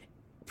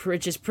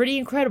 which is pretty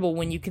incredible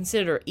when you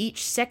consider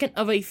each second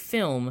of a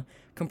film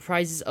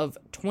comprises of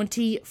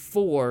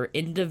 24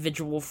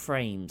 individual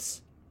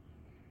frames.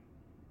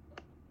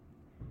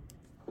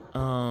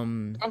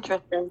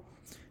 Interesting.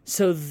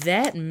 So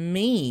that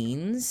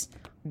means,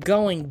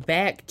 going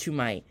back to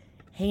my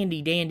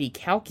handy dandy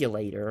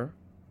calculator,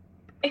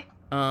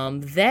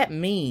 that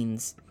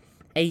means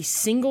a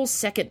single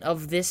second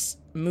of this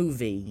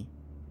movie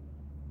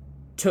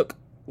took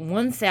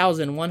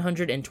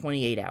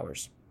 1,128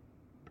 hours.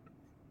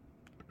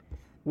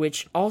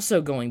 Which,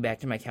 also going back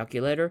to my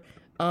calculator,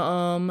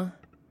 oh,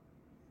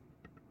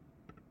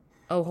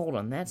 hold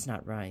on, that's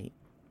not right.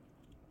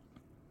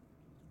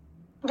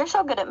 You're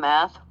so good at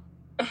math.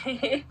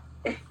 I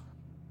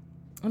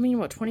mean,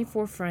 what,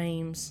 24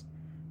 frames,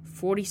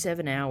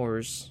 47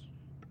 hours,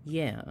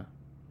 yeah.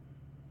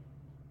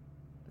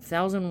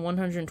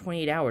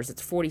 1,128 hours,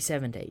 that's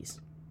 47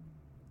 days.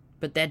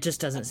 But that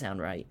just doesn't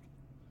sound right.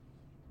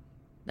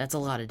 That's a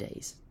lot of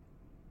days.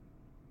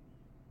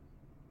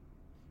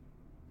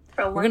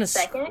 For one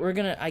second? We're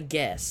gonna, I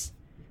guess,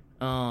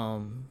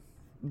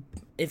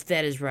 if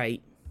that is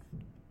right,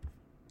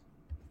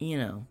 you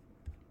know,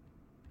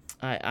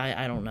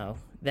 I don't know.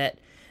 That,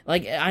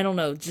 like, I don't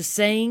know, just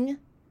saying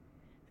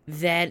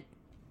that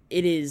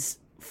it is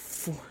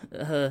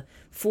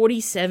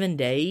 47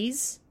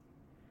 days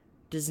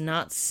does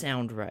not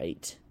sound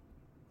right.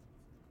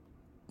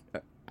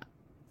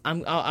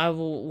 I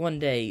will one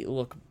day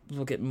look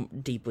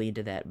deeply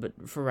into that,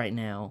 but for right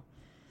now,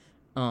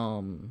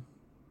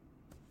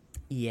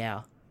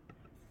 yeah.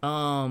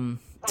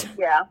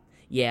 Yeah.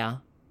 Yeah.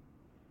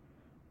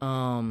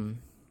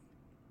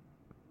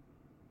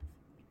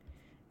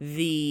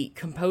 The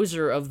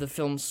composer of the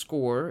film's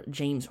score,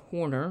 James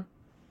Horner,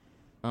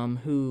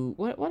 who,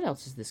 what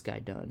else has this guy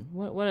done?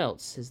 What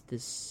else has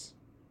this...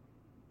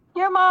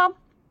 Your mom.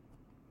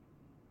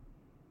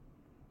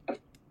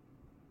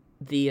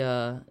 The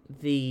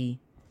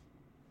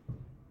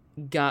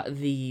guy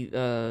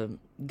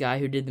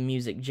who did the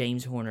music,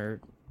 James Horner,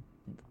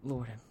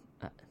 Lord,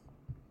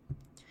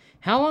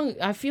 how long?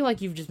 I feel like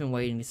you've just been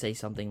waiting to say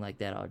something like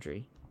that,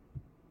 Audrey.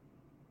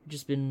 You've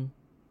just been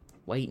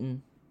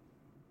waiting.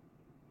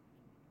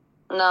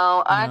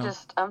 No,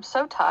 I'm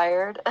so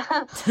tired.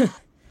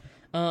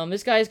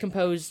 This guy has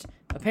composed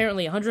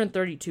apparently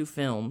 132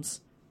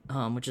 films,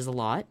 which is a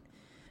lot.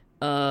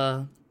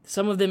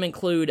 Some of them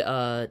include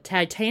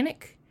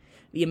Titanic,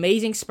 The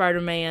Amazing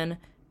Spider-Man,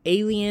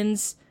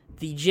 Aliens,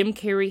 the Jim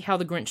Carrey How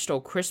the Grinch Stole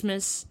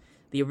Christmas,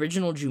 the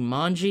original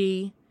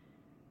Jumanji.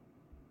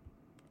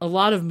 A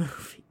lot of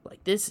movies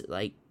like this,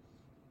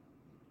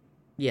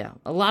 yeah,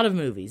 a lot of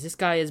movies. This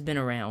guy has been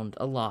around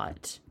a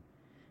lot.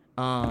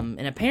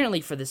 And apparently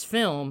for this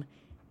film,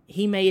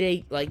 he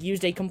made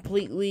used a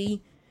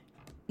completely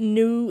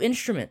new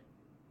instrument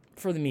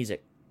for the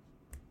music.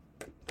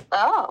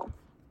 Oh.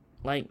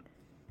 Like,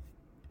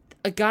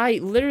 a guy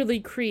literally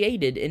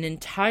created an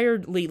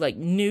entirely,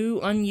 new,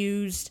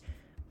 unused,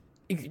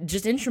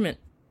 just instrument.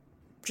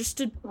 Just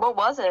to... What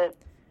was it?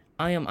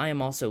 I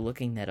am also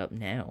looking that up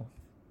now.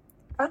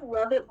 I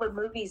love it when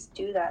movies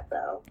do that,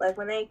 though. Like,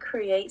 when they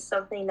create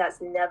something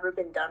that's never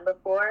been done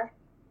before.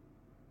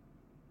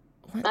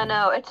 What? I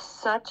know, it's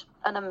such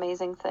an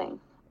amazing thing.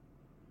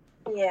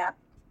 Yeah.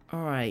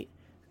 Alright.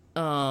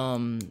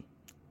 In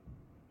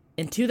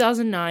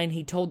 2009,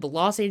 he told the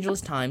Los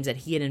Angeles Times that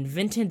he had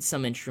invented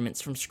some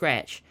instruments from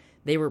scratch.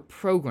 They were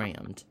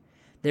programmed.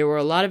 There were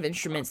a lot of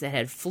instruments that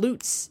had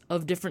flutes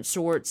of different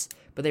sorts,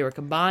 but they were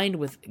combined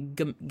with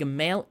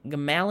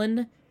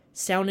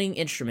gamelan-sounding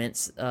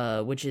instruments,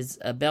 which is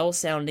a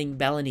bell-sounding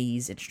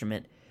Balinese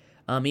instrument.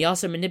 He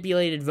also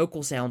manipulated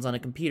vocal sounds on a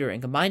computer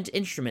and combined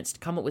instruments to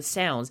come up with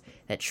sounds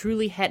that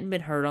truly hadn't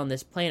been heard on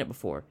this planet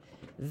before.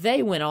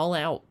 They went all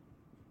out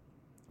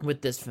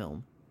with this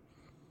film.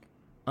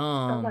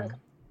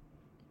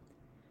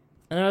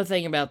 another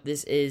thing about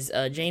this is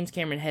James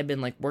Cameron had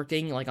been like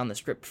working like on the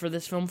script for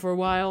this film for a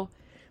while,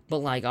 but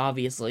like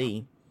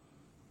obviously,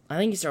 I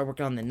think he started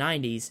working on the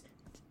 90s.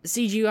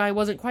 CGI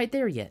wasn't quite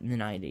there yet in the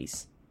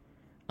 90s.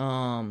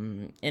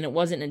 And it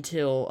wasn't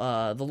until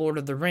The Lord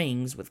of the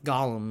Rings with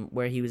Gollum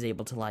where he was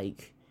able to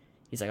like,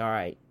 he's like, all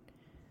right,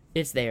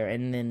 it's there,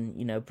 and then,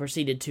 you know,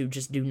 proceeded to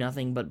just do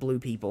nothing but blue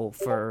people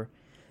for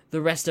the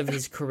rest of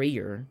his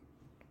career.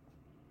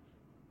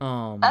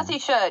 As he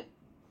should.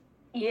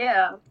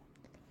 Yeah.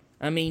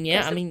 I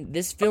mean,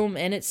 this film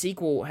and its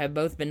sequel have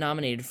both been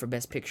nominated for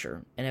Best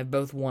Picture and have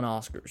both won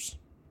Oscars.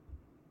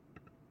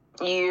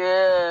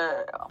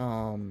 Yeah.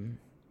 And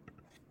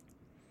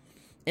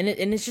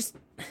it's just,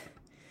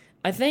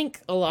 I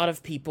think a lot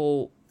of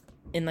people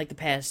in like the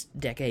past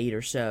decade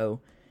or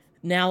so,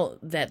 now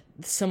that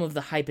some of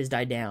the hype has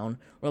died down,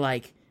 were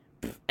like,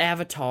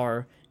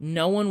 Avatar,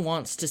 no one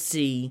wants to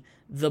see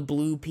the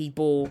blue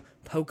people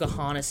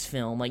Pocahontas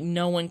film, like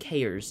no one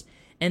cares.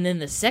 And then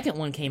the second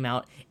one came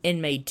out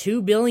and made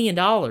 $2 billion.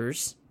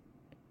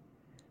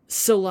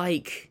 So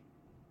like,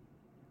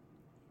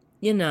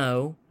 you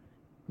know,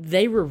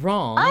 they were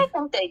wrong. I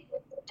think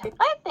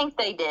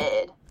they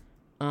did.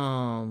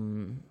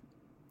 I'm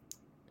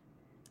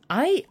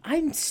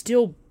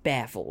still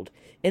baffled.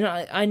 And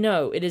I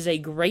know it is a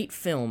great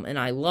film and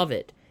I love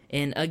it.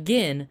 And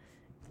again,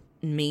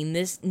 mean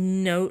this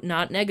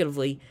not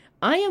negatively,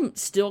 I am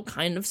still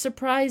kind of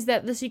surprised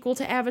that the sequel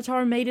to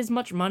Avatar made as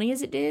much money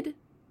as it did.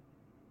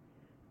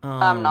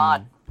 I'm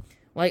not.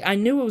 Like, I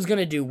knew it was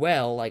gonna do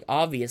well, like,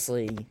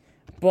 obviously.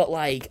 But,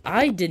 like,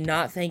 I did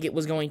not think it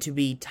was going to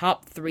be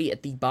top 3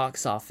 at the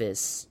box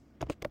office,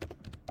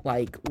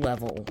 like,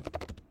 level.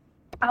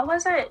 I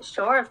wasn't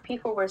sure if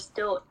people were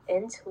still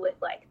into it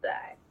like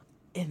that.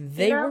 And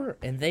they were,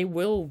 and they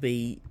will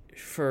be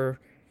for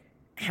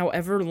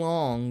however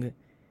long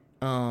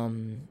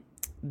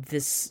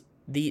this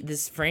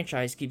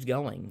franchise keeps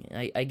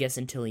going. I guess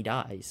until he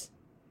dies.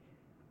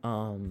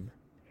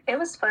 It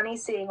was funny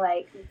seeing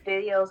like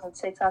videos on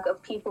TikTok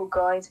of people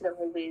going to the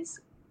movies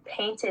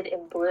painted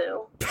in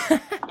blue.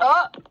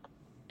 Oh,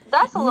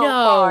 that's a little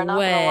far. No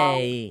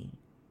way.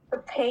 To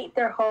paint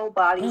their whole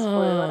bodies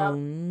blue.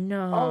 And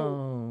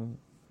No.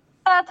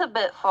 That's a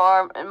bit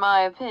far, in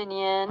my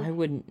opinion. I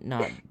would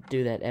not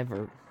do that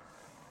ever.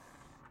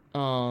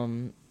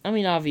 I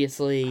mean,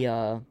 obviously,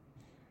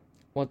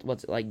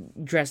 what's like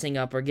dressing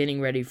up or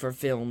getting ready for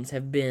films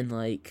have been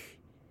like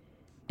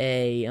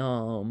a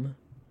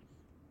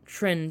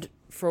trend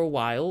for a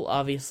while.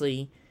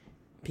 Obviously,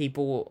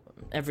 people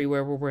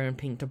everywhere were wearing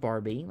pink to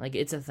Barbie, like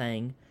it's a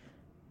thing.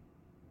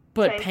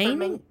 But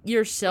painting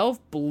yourself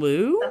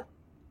blue?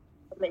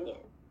 Minion.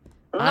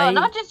 No,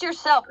 not just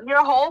yourself,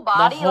 your whole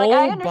body. The whole like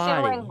I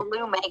understand body. wearing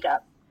blue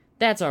makeup.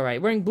 That's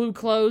alright. Wearing blue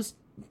clothes,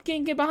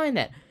 can't get behind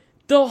that.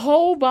 The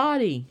whole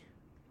body.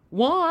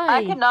 Why?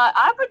 I could not.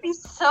 I would be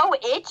so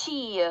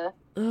itchy.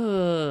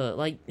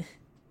 Like,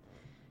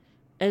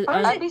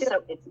 I'd be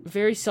so itchy.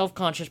 very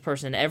self-conscious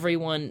person.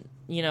 Everyone,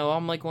 you know,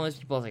 I'm like one of those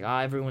people that's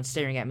like, everyone's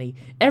staring at me.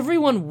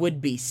 Everyone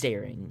would be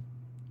staring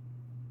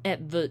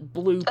at the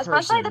blue person.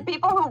 Especially the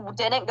people who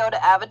didn't go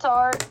to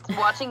Avatar,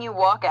 watching you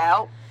walk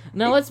out.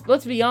 Now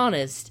let's be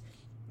honest.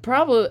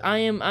 Probably I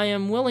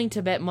am willing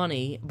to bet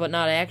money, but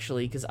not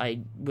actually, because I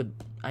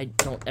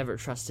don't ever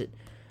trust it.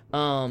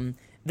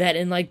 That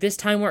in like this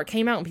time where it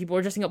came out and people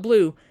were dressing up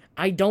blue,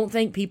 I don't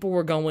think people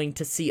were going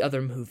to see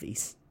other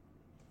movies.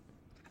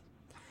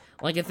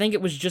 Like I think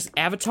it was just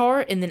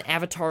Avatar and then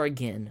Avatar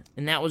again,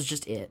 and that was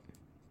just it.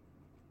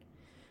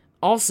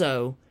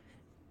 Also,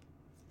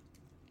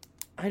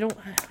 I don't.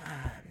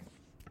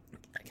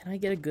 Can I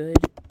get a good?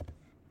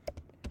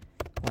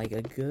 Like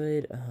a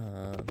good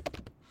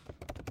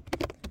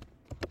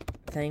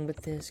thing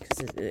with this,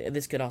 because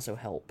this could also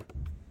help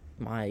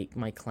my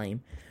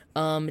claim.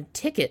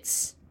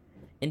 Tickets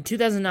in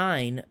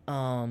 2009.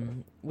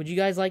 Would you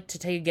guys like to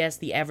take a guess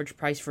the average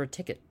price for a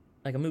ticket,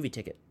 like a movie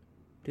ticket?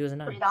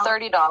 2009.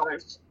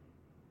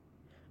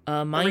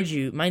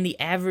 $30. Mind the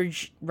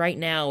average right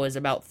now is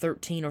about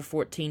 $13 or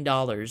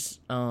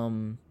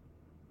 $14.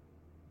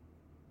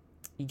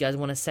 You guys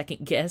want a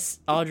second guess,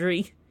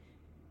 Audrey?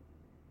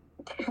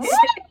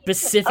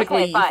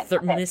 Specifically,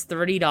 miss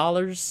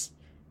 $30.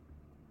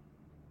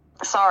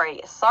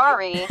 Sorry.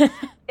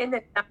 in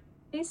the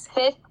 90s,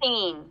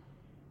 15.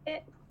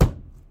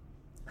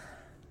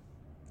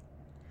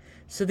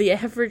 So the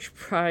average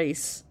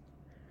price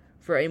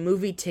for a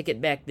movie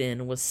ticket back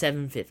then was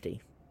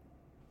 $7.50.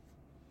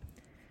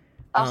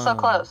 I'm so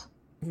close.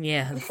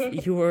 Yeah,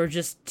 you were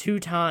just 2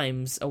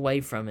 times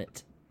away from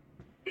it.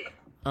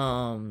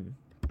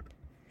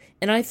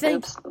 And I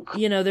think,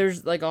 you know,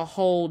 there's like a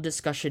whole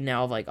discussion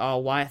now of like, oh,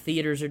 why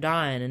theaters are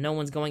dying and no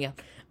one's going out.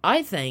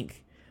 I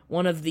think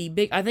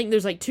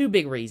there's like 2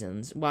 big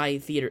reasons why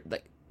there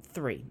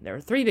are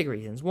 3 big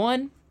reasons.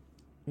 1,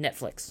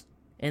 Netflix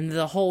and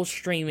the whole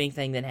streaming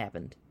thing that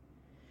happened.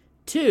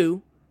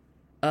 2,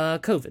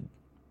 COVID.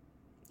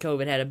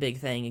 COVID had a big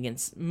thing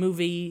against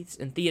movies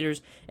and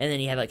theaters, and then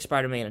you had like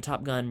Spider-Man and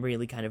Top Gun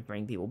really kind of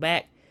bring people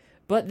back.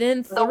 But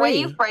then 3. The way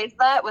you phrased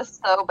that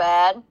was so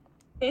bad.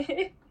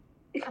 It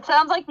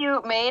sounds like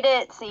you made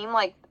it seem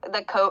like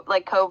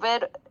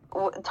COVID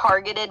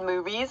targeted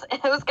movies.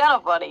 It was kind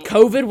of funny.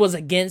 COVID was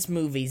against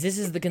movies. This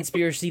is the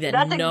conspiracy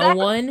that no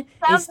one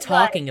is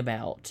talking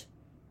about.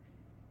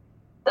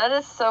 That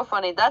is so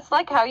funny. That's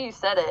like how you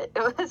said it.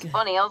 It was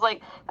funny. I was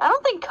like, I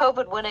don't think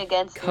COVID went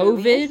against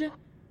movies. COVID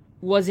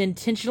was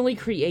intentionally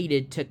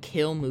created to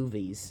kill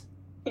movies.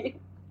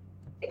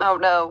 Oh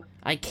no.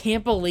 I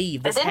can't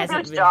believe this hasn't been...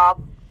 It did a good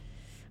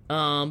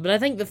job. But I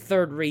think the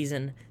third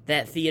reason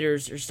that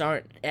theaters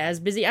aren't as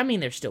busy, I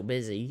mean, they're still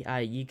busy.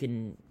 You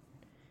can...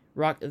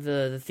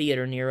 The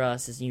theater near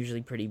us is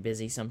usually pretty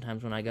busy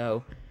sometimes when I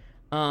go.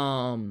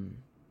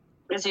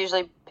 It's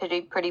usually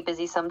pretty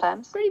busy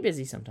sometimes. Pretty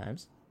busy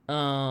sometimes.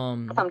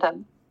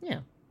 Sometimes. Yeah.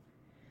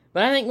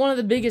 But I think one of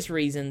the biggest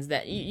reasons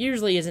that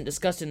usually isn't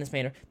discussed in this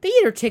manner,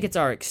 theater tickets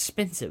are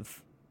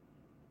expensive.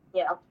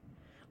 Yeah.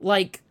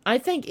 Like, I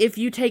think if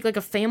you take, like,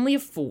 a family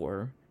of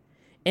 4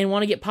 and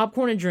want to get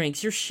popcorn and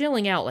drinks, you're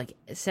shilling out, like,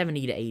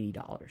 $70 to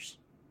 $80.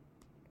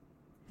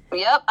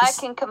 Yep, I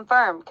can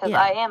confirm, because Yeah.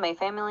 I am a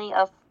family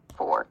of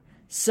 4.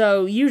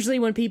 So, usually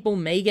when people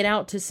may get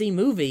out to see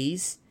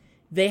movies,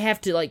 they have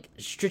to, like,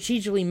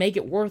 strategically make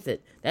it worth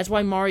it. That's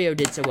why Mario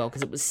did so well,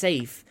 because it was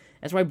safe.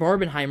 That's why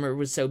Barbenheimer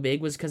was so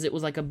big, was because it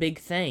was, like, a big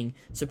thing.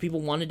 So people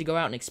wanted to go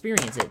out and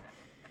experience it.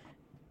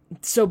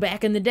 So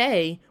back in the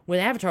day, with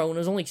Avatar, when it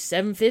was only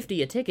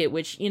 $7.50 a ticket,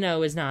 which, you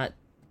know, is not,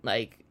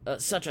 like,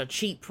 such a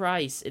cheap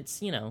price.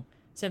 It's, you know,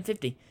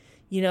 $7.50.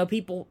 You know,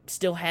 people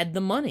still had the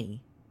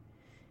money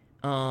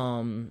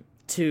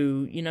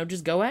to, you know,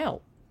 just go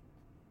out.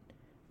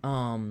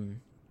 And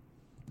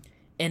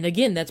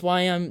again, that's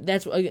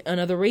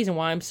another reason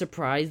why I'm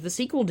surprised the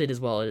sequel did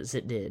as well as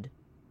it did.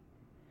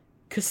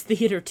 Because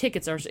theater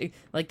tickets are,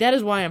 like, that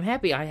is why I'm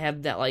happy I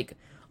have that, like,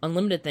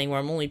 unlimited thing where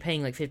I'm only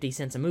paying, like, 50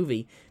 cents a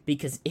movie.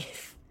 Because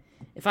if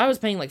I was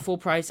paying, like, full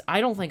price,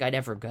 I don't think I'd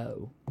ever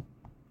go.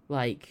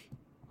 Like,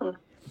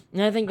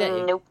 and I think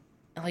that, Nope.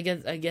 like,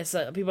 I guess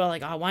people are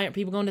like, oh, why aren't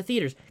people going to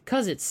theaters?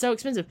 Because it's so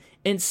expensive.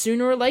 And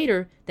sooner or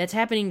later, that's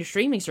happening to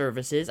streaming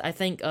services. I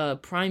think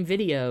Prime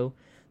Video,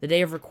 the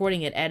day of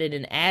recording it, added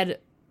an ad,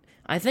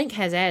 I think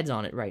has ads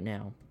on it right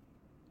now.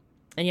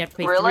 And you have to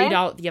pay Really?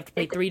 $3. You have to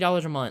pay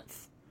 $3 a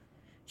month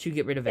to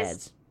get rid of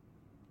ads.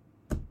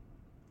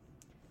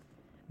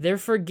 They're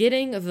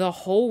forgetting the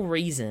whole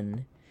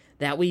reason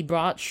that we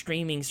brought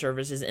streaming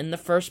services in the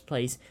first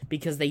place,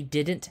 because they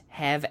didn't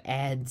have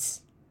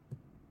ads.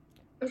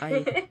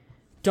 I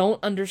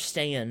don't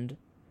understand.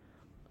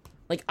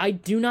 Like, I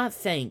do not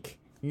think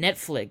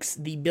Netflix,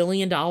 the $1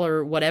 billion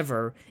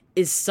whatever,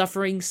 is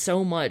suffering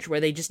so much where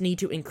they just need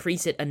to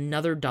increase it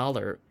another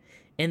 $1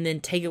 and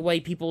then take away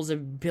people's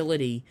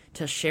ability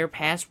to share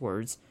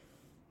passwords.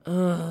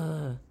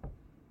 But,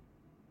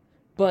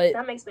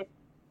 That makes me...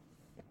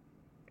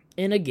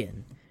 and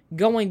again,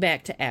 going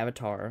back to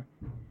Avatar,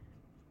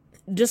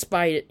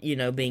 despite it, you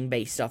know, being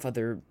based off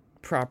other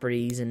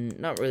properties, and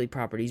not really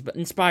properties, but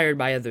inspired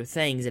by other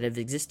things that have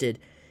existed,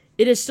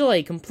 it is still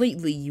a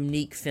completely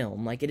unique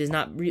film. Like, it is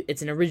not,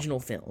 it's an original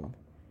film.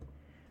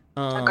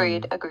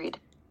 Agreed.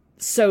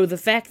 So the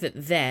fact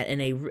that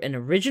an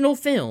original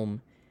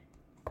film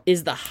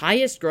is the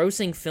highest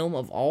grossing film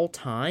of all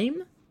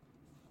time,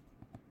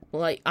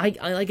 like, I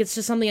like, it's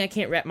just something I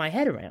can't wrap my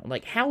head around.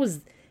 Like, how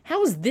is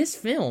this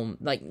film,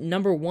 like,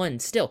 number one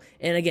still?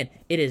 And again,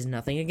 it is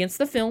nothing against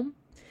the film.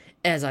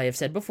 As I have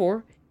said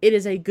before, it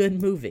is a good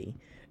movie.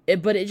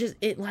 But it just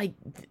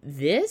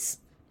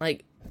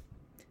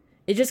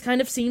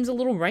kind of seems a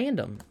little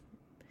random.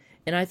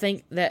 And I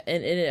think that,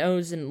 and it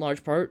owes in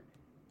large part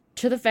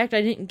to the fact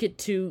I didn't get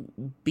to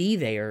be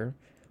there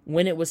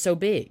when it was so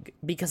big,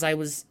 because I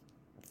was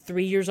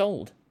 3 years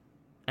old.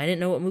 I didn't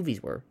know what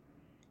movies were,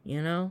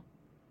 you know?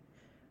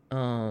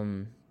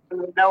 You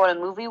know what a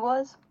movie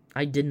was?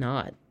 I did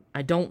not.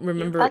 I don't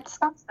remember That's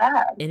not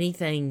sad.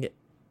 anything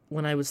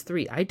when I was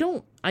 3. I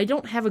don't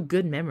have a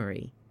good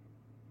memory.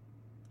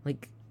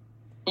 Like,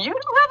 You don't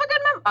have a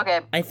good memory?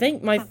 Okay. I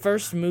think my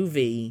first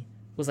movie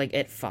was, like,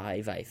 at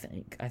 5, I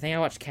think. I think I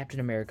watched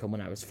Captain America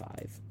when I was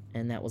 5.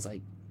 And that was,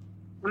 like...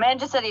 The man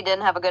just said he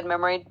didn't have a good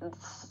memory.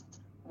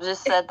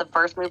 Just said the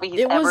first movie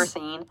he's ever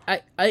seen.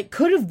 I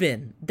could have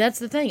been. That's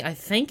the thing. I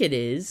think it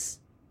is.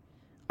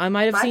 I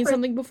might have seen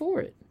something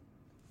before it.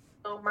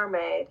 Little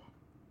Mermaid.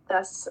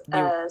 That's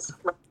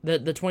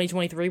The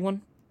 2023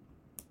 one?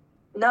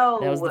 No.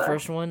 That was the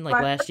first one,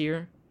 like, last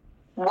year?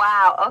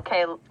 Wow,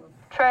 okay.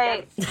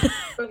 Trey.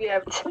 movie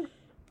I've...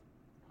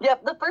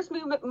 Yep, the first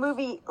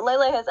movie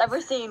Lele has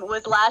ever seen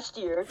was last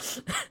year.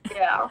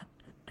 Yeah.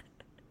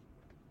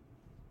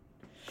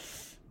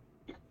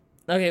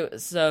 Okay,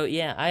 so,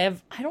 yeah,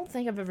 I don't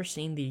think I've ever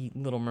seen The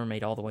Little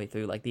Mermaid all the way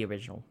through, like, the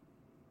original.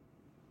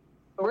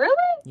 Really?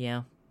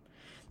 Yeah.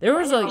 There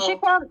was, You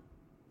should come.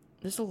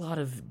 there's a lot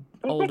of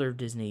older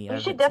Disney. You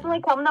should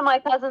definitely come to my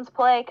cousin's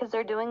play, because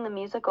they're doing the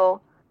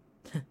musical.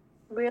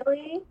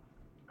 Really?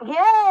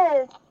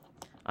 Yes!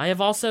 I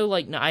have also,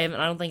 like, no, I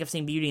don't think I've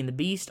seen Beauty and the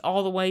Beast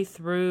all the way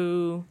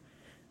through.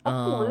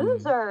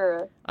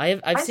 Loser.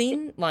 I've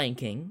seen Lion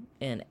King,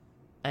 and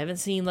I haven't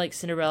seen like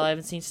Cinderella. I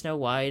haven't seen Snow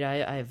White.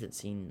 I haven't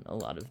seen a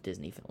lot of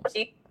Disney films.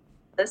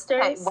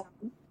 Sisters.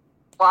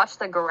 Watch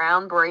the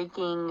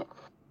groundbreaking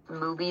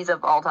movies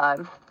of all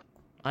time.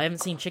 I haven't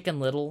seen Chicken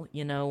Little.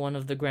 You know, one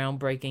of the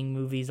groundbreaking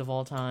movies of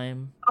all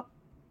time.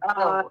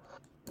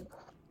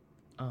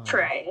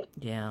 Trey.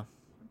 Yeah.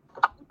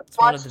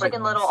 Watch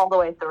Chicken Little all the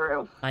way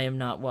through. I am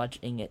not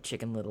watching it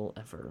Chicken Little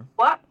ever.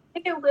 What?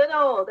 Chicken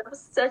Little. That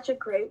was such a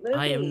great movie.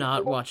 I am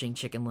not watching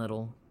Chicken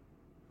Little.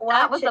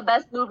 That was the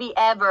best movie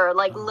ever.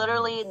 Like,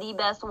 literally the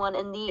best one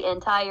in the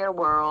entire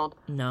world.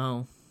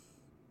 No.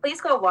 Please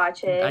go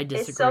watch it. I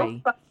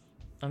disagree.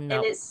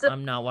 It's so fun.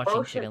 I'm not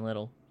watching Chicken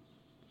Little.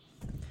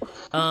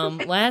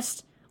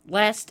 Last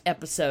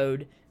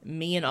episode,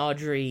 me and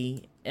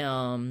Audrey,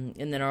 and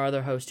then our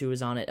other host who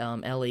was on it,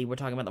 Ellie, were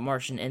talking about The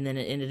Martian, and then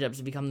it ended up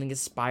becoming a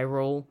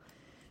spiral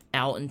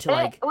out into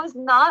like. It was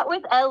not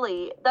with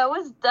Ellie. That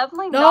was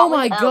definitely not. Oh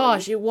my with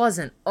gosh, Ellie. it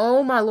wasn't.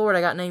 Oh my lord,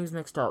 I got names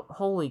mixed up.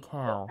 Holy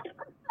cow.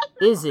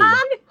 Izzy.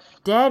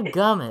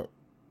 Dadgummit.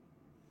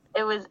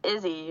 It was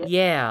Izzy.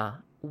 Yeah.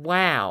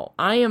 Wow.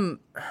 I am.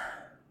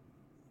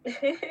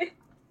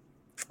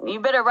 You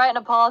better write an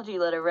apology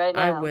letter right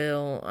now.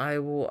 I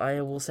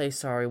will say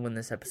sorry when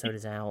this episode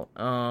is out.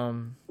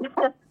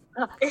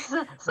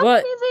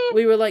 But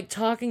we were like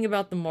talking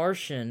about The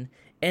Martian,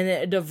 and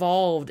it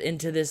devolved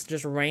into this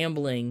just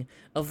rambling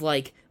of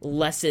like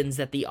lessons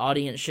that the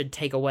audience should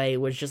take away.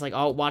 It was just like,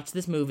 oh, watch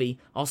this movie.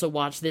 Also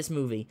watch this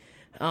movie.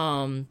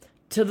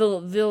 To the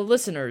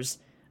listeners,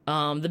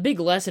 the big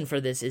lesson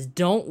for this is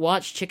don't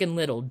watch Chicken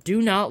Little.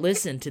 Do not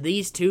listen to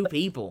these two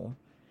people.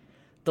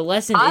 The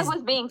lesson is... I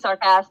was being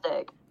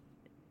sarcastic.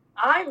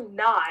 I'm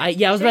not. I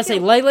was about to say,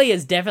 Lele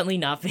is definitely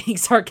not being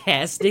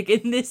sarcastic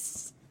in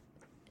this.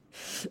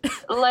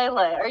 Lele,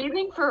 are you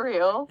being for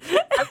real?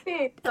 I'm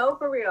being so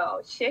for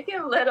real.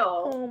 Chicken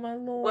Little. Oh my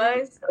lord.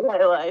 Was...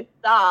 Lele,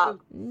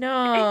 stop.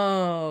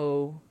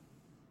 No.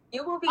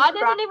 You will be I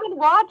didn't even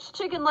watch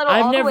Chicken Little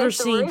I've all the way never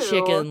seen through.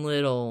 Chicken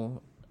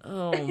Little.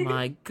 Oh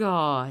my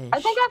gosh.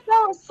 I think I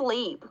fell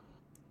asleep.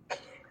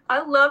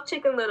 I love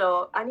Chicken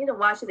Little. I need to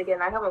watch it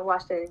again. I haven't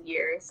watched it in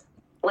years.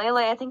 Lele,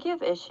 I think you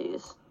have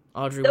issues.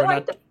 Audrey, No,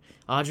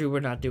 we're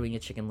not doing a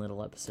Chicken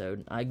Little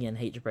episode. I again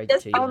hate to break it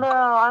to you. Oh no,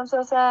 I'm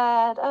so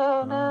sad.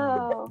 Oh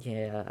no.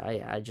 Yeah,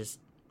 I just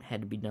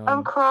had to be done.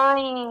 I'm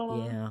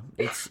crying. Yeah,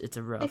 it's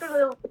a rough. Chicken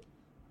Little was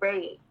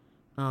great.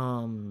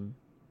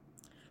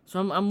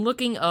 So I'm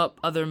looking up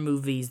other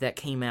movies that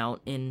came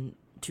out in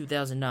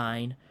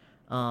 2009.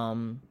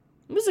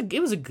 It was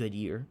a good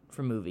year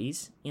for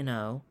movies, you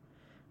know.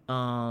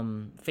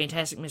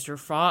 Fantastic Mr.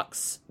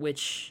 Fox,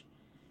 which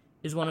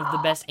is one of the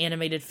best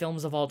animated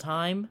films of all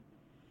time.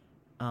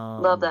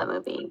 Love that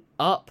movie.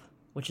 Up,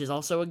 which is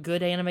also a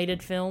good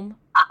animated film.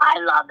 I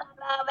love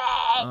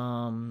that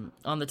movie.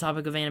 On the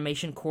topic of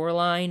animation,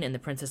 Coraline and the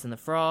Princess and the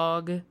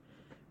Frog.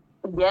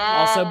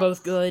 Yes. Also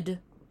both good.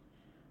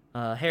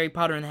 Harry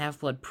Potter and the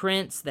Half-Blood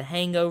Prince, The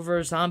Hangover,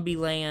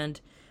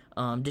 Zombieland,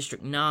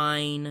 District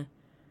 9.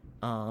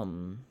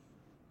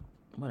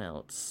 What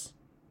else?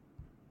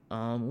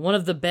 One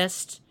of the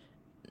best,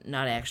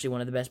 not actually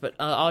one of the best, but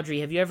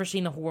Audrey, have you ever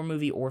seen the horror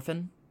movie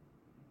Orphan?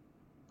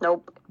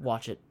 Nope.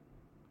 Watch it.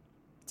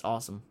 It's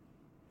awesome.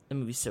 The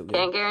movie's so good.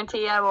 Can't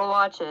guarantee I will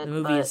watch it. The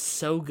movie is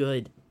so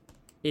good.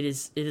 It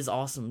is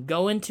awesome.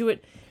 Go into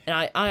it,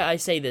 and I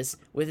say this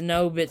with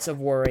no bits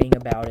of worrying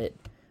about it.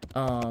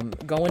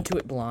 Go into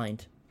it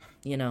blind,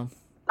 you know.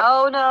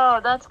 Oh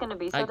no, that's gonna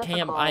be so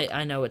difficult.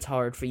 I know it's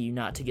hard for you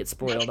not to get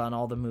spoiled on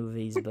all the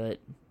movies, but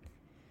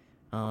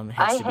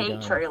I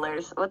hate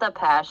trailers with a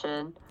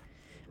passion.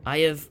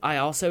 I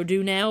also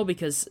do now,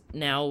 because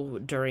now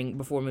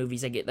before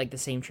movies I get like the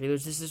same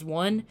trailers. This is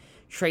one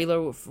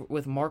trailer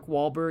with Mark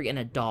Wahlberg and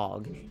a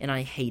dog, and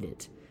I hate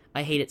it.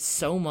 I hate it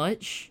so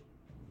much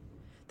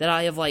that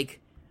I have like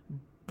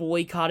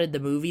boycotted the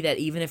movie, that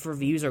even if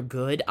reviews are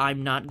good,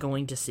 I'm not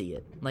going to see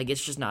it. Like,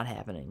 it's just not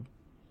happening.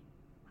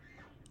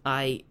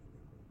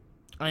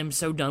 I'm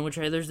so done with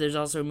trailers. There's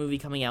also a movie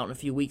coming out in a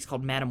few weeks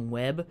called Madam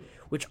Web,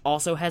 which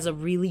also has a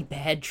really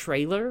bad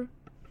trailer.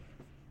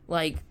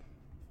 Like,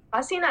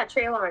 I seen that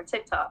trailer on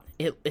TikTok.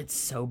 It's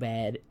so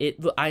bad. It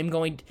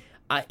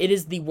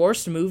is the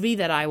worst movie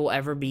that I will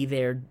ever be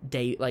there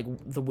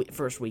the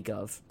first week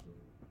of.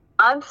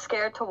 I'm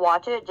scared to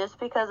watch it just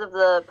because of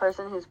the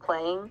person who's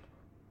playing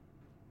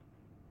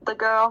the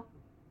girl.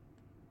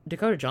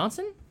 Dakota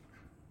Johnson?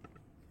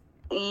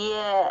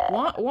 Yeah.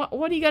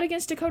 What do you got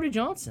against Dakota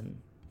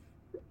Johnson?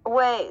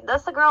 Wait,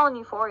 that's the girl in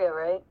Euphoria,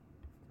 right?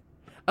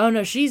 Oh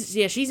no, she's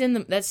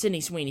in that's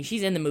Sydney Sweeney.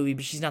 She's in the movie,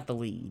 but she's not the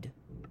lead.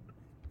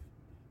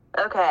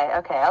 Okay.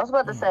 I was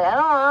about to say, I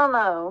don't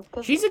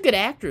know. She's a good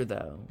actor,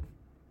 though.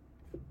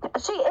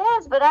 She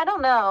is, but I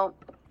don't know.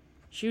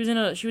 She was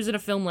in a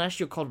film last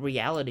year called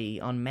Reality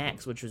on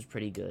Max, which was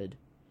pretty good.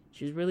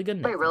 She was really good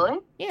in it. Wait, really?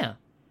 Yeah.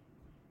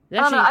 I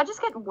don't know. I just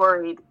get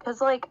worried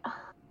because, like, I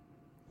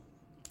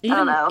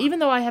don't know. Even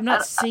though I have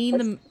not seen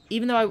them,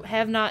 even though I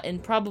have not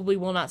and probably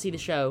will not see the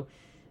show,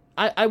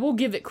 I will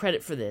give it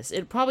credit for this.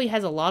 It probably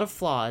has a lot of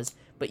flaws,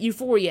 but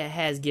Euphoria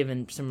has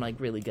given some, like,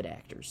 really good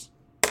actors.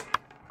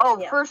 Oh,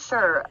 yeah. For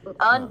sure.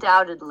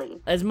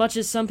 Undoubtedly. As much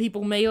as some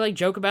people may, like,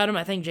 joke about him,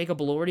 I think Jacob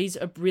Elordi's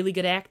a really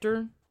good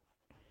actor.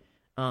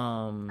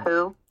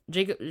 Who?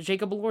 Jacob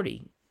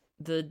Elordi.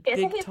 The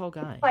Isn't big, tall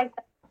guy. Like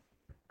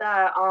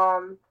that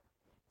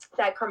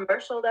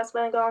commercial that's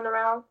been going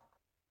around?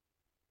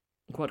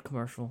 What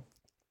commercial?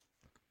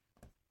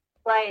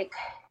 Like,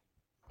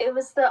 it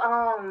was that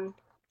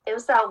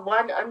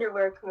one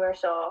underwear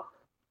commercial.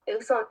 It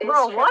was on.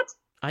 Bro, what?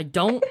 I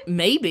don't.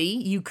 Maybe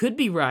you could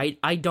be right.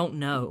 I don't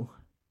know.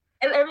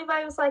 And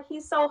everybody was like,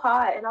 "He's so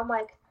hot," and I'm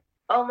like,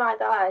 "Oh my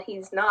god,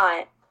 he's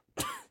not."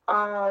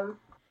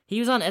 He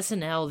was on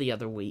SNL the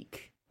other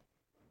week.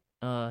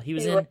 He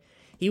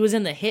was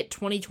in the hit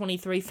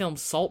 2023 film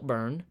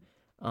Saltburn.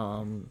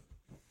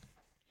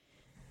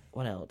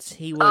 What else?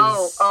 He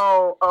was.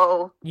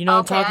 Oh. You know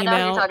what I'm talking I know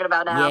about? who you're talking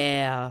about now.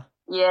 Yeah.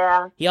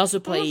 Yeah. He also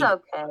played. He's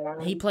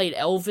okay. He played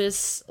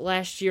Elvis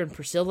last year in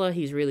Priscilla.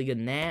 He's really good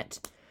in that.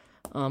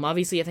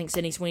 Obviously, I think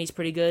Sydney Sweeney's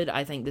pretty good.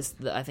 I think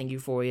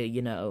Euphoria,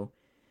 you know,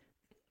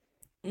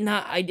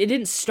 it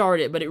didn't start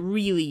it, but it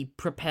really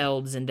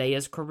propelled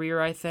Zendaya's career,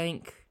 I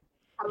think.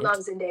 I love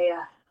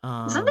Zendaya.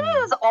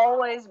 Zendaya's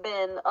always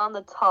been on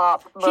the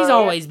top. But... She's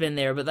always been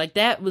there, but like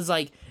that was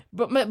like,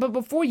 but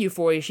before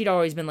Euphoria, she'd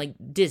always been like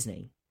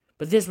Disney.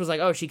 But this was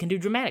like, oh, she can do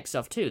dramatic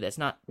stuff too. That's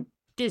not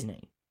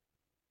Disney.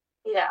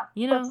 Yeah,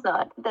 you know, it's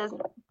not Disney.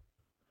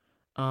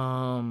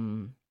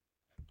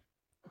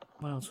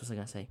 What else was I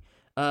gonna say?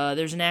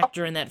 There's an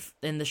actor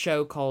in the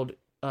show called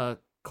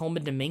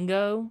Coleman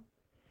Domingo,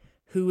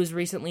 who was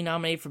recently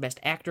nominated for Best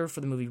Actor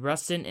for the movie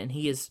Rustin, and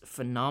he is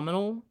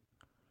phenomenal.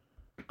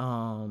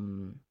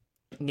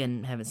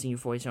 Again, haven't seen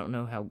Euphoria, so I don't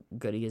know how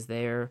good he is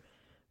there,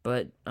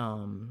 but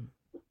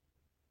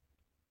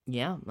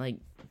yeah, like,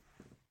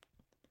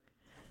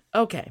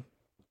 okay.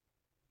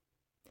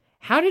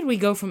 How did we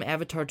go from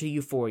Avatar to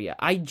Euphoria?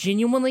 I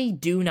genuinely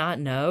do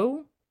not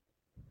know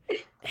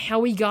how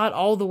we got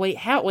all the way.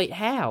 How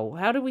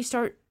did we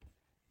start?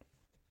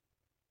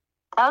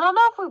 I don't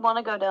know if we want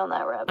to go down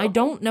that rabbit hole. I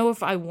don't know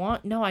if I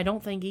want. No, I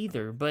don't think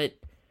either. But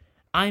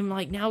I'm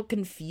like now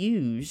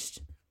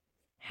confused.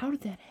 How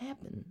did that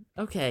happen?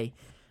 Okay,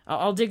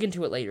 I'll dig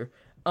into it later.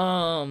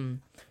 So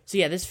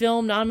yeah, this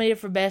film nominated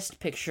for Best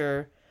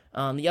Picture.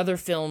 The other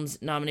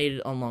films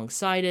nominated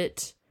alongside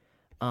it.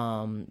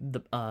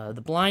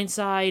 The Blind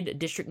Side,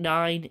 District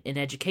 9, In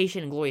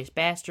Education, Inglourious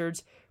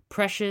Bastards,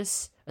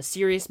 Precious, A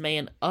Serious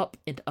Man, Up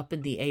and Up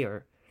in the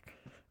Air.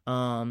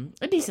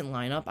 A decent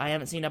lineup. I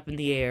haven't seen Up in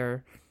the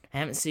Air. I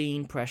haven't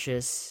seen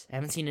Precious. I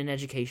haven't seen In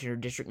Education or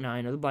District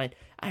 9 or The Blind.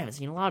 I haven't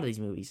seen a lot of these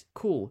movies.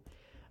 Cool.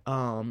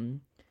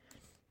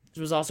 This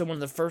was also one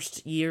of the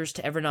first years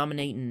to ever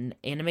nominate an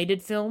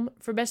animated film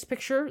for Best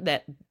Picture.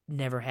 That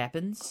never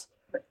happens.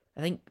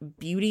 I think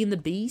Beauty and the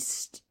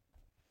Beast,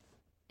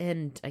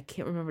 and I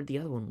can't remember what the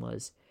other one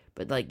was,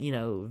 but like, you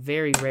know,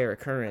 very rare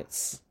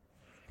occurrence.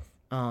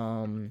 They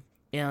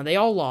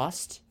all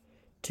lost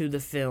to the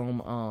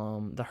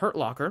film, The Hurt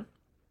Locker,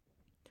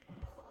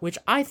 which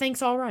I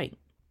think's alright.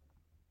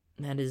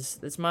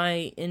 That's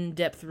my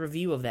in-depth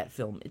review of that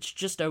film. It's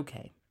just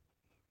okay.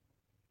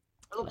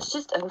 It's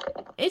just okay.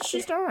 It's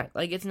just alright.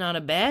 Like, it's not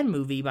a bad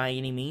movie by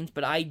any means,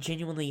 but I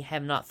genuinely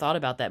have not thought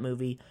about that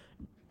movie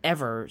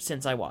ever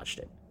since I watched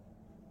it.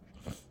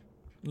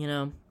 You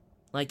know?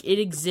 Like, it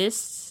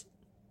exists,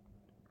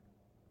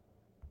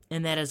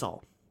 and that is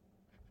all.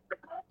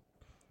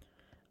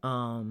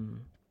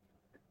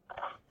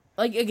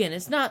 Like, again,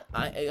 it's not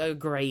a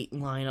great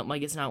lineup.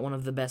 Like, it's not one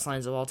of the best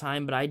lines of all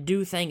time, but I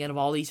do think, out of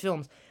all these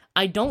films,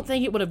 I don't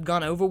think it would have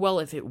gone over well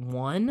if it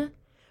won,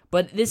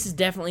 but this is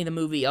definitely the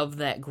movie of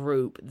that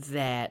group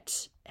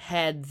that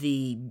had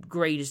the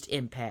greatest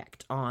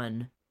impact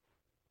on,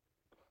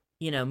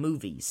 you know,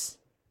 movies.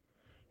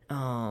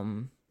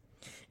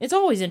 It's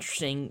always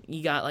interesting.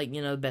 You got, like,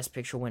 you know, Best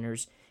Picture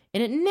winners,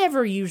 and it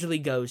never usually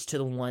goes to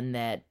the one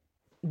that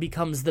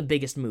becomes the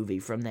biggest movie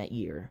from that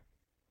year.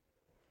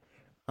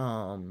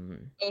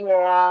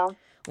 Yeah.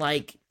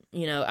 Like,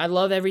 you know, I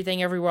love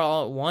Everything Everywhere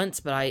All at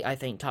Once, but I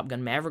think Top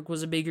Gun Maverick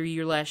was a bigger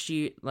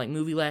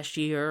movie last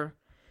year.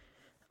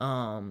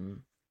 I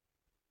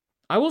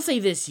will say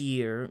this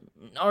year,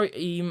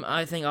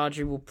 I think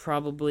Audrey will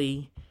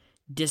probably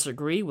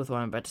disagree with what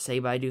I'm about to say,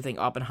 but I do think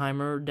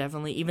Oppenheimer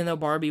definitely, even though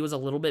Barbie was a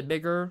little bit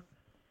bigger,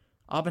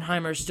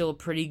 Oppenheimer is still a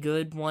pretty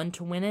good one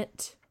to win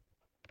it.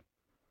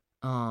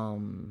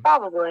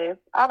 Probably.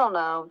 I don't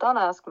know. Don't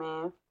ask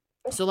me.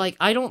 So, like,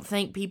 I don't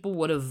think people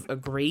would have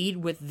agreed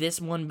with this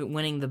one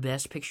winning the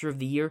Best Picture of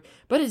the year,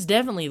 but it's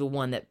definitely the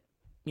one that,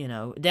 you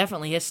know,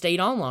 definitely has stayed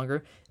on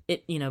longer,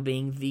 it, you know,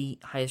 being the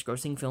highest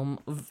grossing film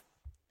of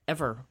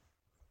ever.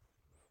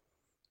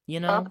 You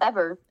know?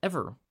 Ever.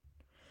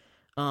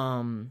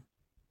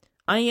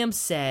 I am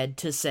sad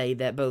to say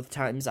that both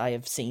times I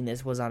have seen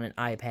this was on an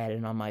iPad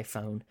and on my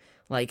phone.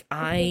 Like,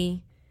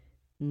 I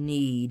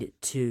need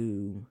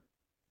to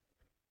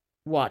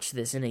watch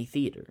this in a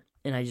theater,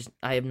 and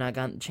I have not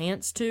gotten the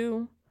chance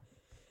to.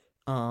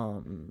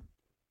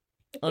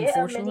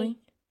 Unfortunately.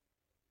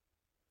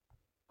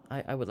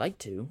 I would like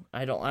to.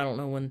 I don't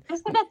know when.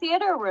 Just get a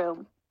theater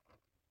room.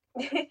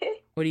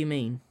 What do you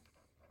mean?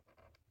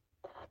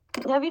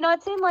 Have you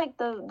not seen like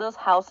those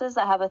houses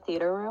that have a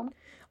theater room?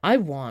 I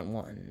want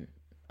one.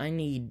 I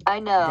need I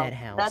know. that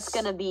house. That's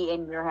gonna be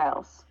in your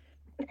house.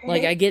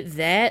 Like, I get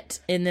that,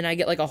 and then I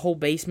get, like, a whole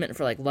basement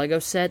for, like, Lego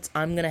sets.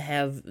 I'm gonna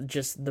have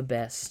just the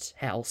best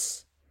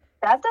house.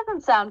 That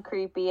doesn't sound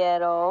creepy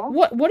at all.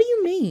 What do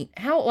you mean?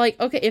 How, like,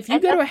 okay, if you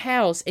go to a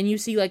house and you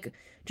see, like,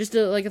 just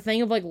a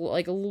thing of,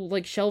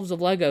 like shelves of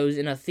Legos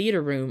in a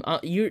theater room,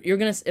 you're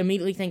gonna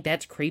immediately think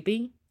that's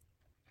creepy?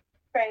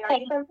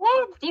 Hey,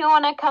 do you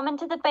want to come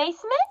into the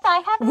basement?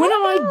 I have. When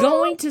am I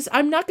going to?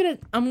 I'm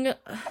gonna.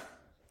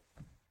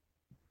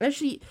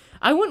 Actually,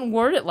 I wouldn't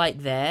word it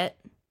like that.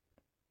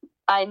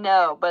 I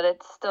know, but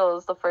it still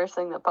is the first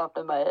thing that popped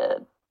in my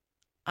head.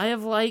 I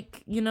have,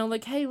 like,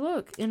 hey,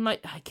 look,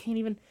 I can't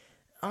even,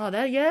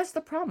 that's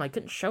the problem. I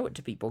couldn't show it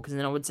to people, because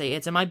then I would say,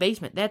 it's in my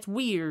basement. That's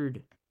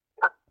weird.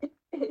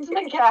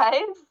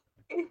 Guys,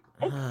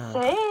 it's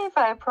safe,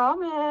 I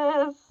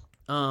promise.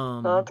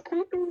 Not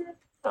creepy.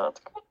 Not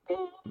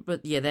creepy.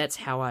 But, yeah, that's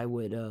how I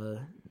would,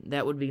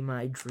 that would be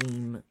my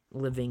dream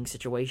living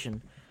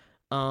situation.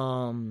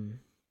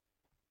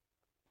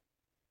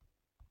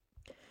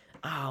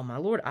 Oh, my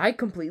lord, I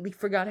completely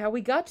forgot how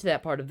we got to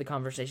that part of the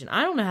conversation.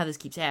 I don't know how this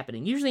keeps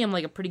happening. Usually I'm,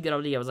 like, a pretty good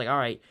idea. I was like,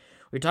 alright,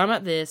 we're talking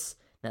about this,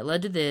 that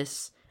led to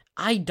this.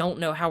 I don't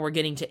know how we're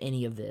getting to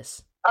any of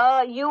this.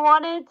 You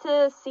wanted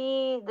to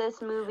see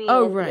this movie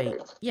Oh, in right.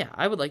 theaters. Yeah,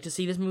 I would like to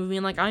see this movie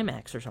in, like,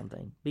 IMAX or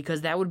something.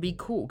 Because that would be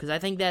cool. Because I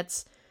think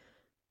that's...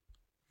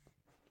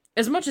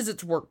 As much as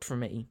it's worked for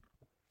me,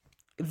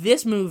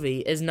 this movie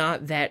is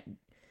not that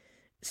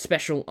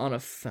special on a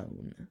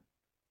phone.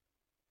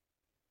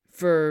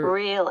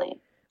 Really?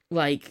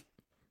 Like,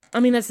 I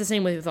mean, that's the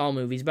same way with all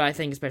movies, but I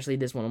think especially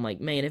this one, I'm like,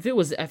 man,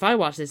 if I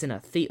watched this in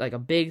a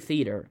big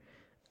theater,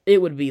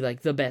 it would be,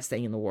 like, the best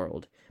thing in the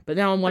world. But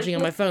now I'm watching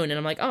on my phone, and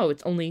I'm like, oh,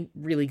 it's only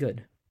really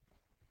good.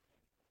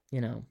 You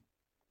know.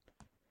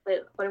 Wait,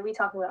 what are we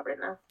talking about right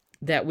now?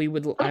 That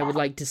I would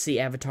like to see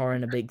Avatar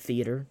in a big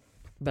theater,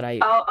 but I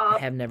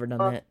have never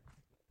done that.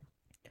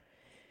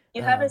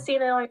 You haven't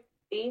seen it on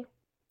TV?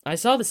 I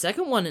saw the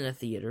second one in a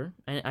theater.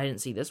 I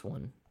didn't see this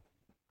one.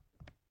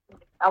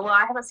 Well,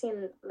 I haven't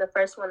seen the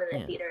first one in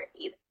the theater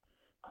either.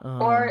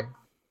 Or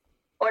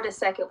the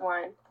second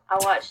one. I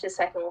watched the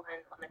second one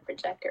on the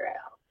projector at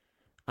home.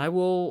 I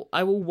will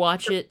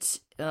watch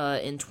it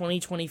in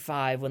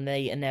 2025 when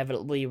they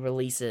inevitably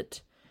release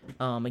it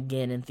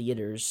again in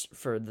theaters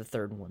for the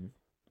third one.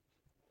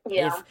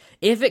 Yeah.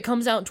 If it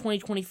comes out in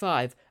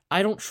 2025,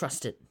 I don't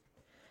trust it.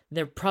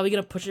 They're probably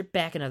going to push it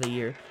back another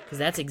year, because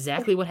that's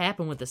exactly what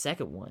happened with the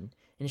second one,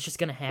 and it's just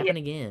going to happen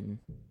again.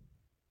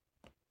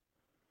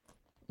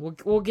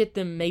 We'll get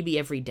them maybe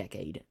every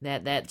decade.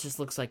 That just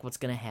looks like what's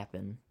going to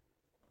happen.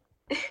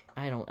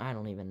 I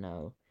don't even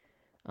know.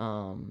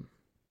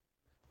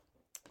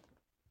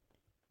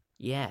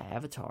 Yeah,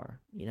 Avatar.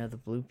 You know, the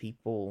blue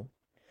people.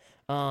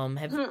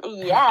 Have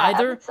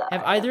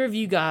either of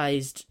you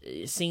guys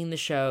seen the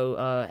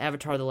show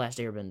Avatar: The Last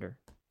Airbender?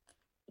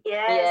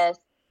 Yes.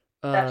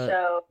 That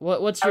show.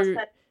 What's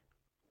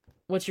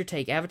your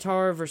take?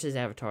 Avatar versus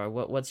Avatar.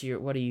 What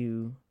do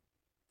you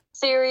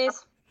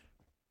Series?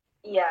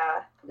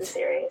 Yeah, the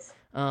series.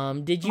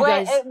 Did you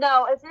guys?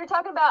 No, if you're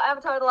talking about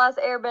Avatar: The Last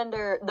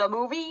Airbender, the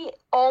movie,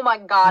 oh my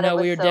god, no, it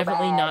was we are so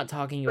definitely bad. not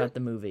talking about the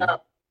movie. Oh.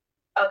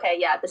 Okay,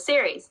 yeah, the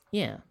series.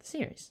 Yeah, the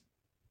series.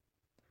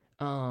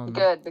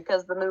 Good,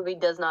 because the movie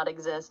does not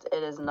exist.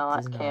 It is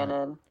not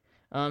canon.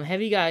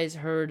 Have you guys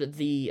heard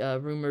the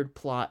rumored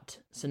plot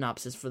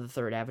synopsis for the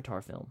third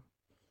Avatar film?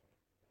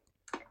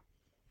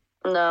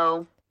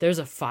 No. There's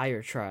a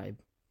fire tribe.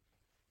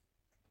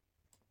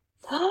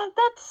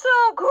 That's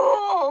so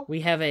cool!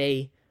 We have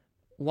a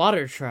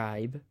water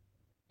tribe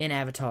in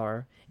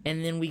Avatar,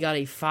 and then we got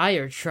a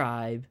fire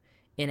tribe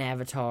in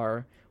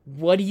Avatar.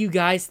 What do you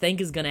guys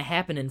think is going to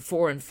happen in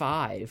 4 and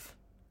 5?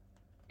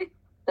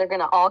 They're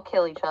going to all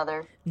kill each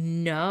other.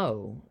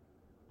 No.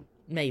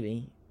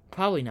 Maybe.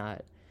 Probably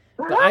not.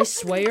 But I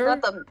swear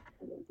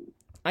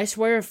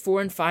if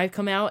 4 and 5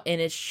 come out and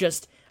it's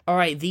just,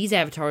 alright, these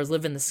avatars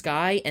live in the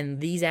sky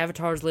and these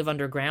avatars live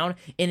underground,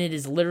 and it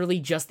is literally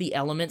just the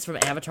elements from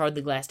Avatar: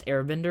 The Last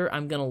Airbender,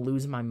 I'm gonna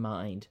lose my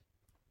mind.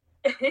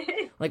 Because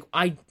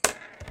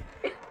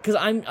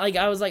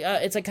I was like,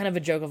 it's like kind of a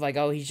joke of like,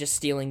 oh, he's just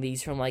stealing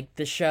these from like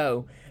the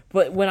show.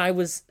 But when I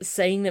was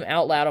saying them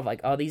out loud of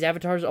like, oh, these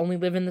avatars only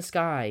live in the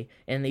sky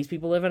and these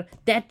people live in,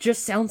 that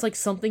just sounds like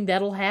something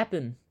that'll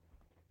happen.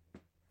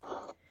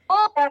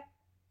 Well,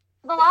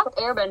 The Last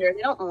Airbender,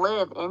 they don't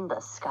live in the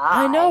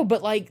sky. I know,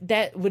 but like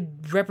that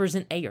would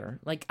represent air.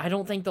 Like I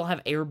don't think they'll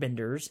have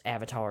airbenders,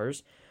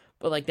 avatars,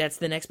 but like that's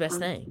the next best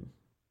thing.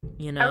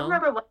 You know? I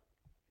remember when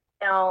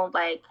I found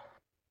like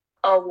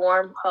a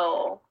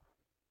wormhole.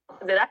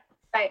 I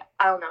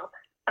don't know.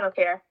 I don't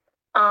care.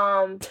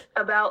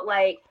 About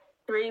like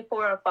 3,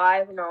 4, and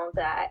 5 and all of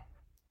that.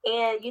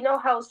 And you know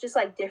how it's just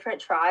like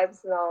different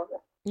tribes and all of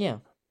that? Yeah.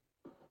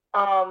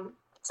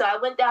 So I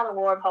went down a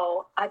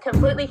wormhole. I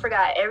completely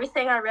forgot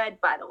everything I read,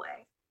 by the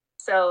way.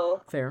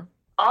 So Fair.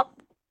 I'm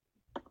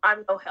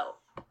no help.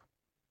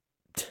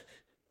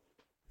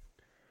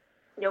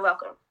 You're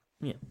welcome.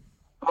 Yeah.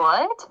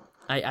 What?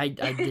 I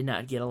did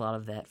not get a lot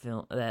of that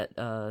film,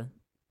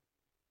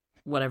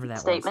 whatever that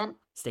Statement? was.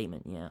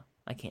 Statement, yeah.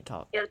 I can't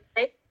talk. Yeah,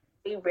 they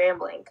be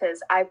rambling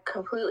because I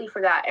completely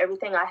forgot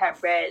everything I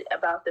have read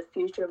about the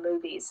future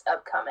movies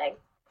upcoming.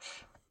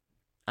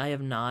 I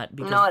have not,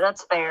 because No,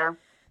 that's fair.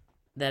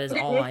 that is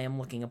all I am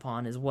looking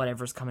upon is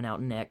whatever's coming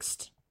out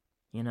next.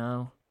 You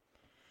know?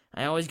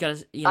 I always gotta,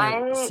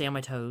 stay on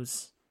my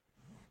toes.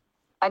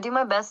 I do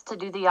my best to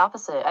do the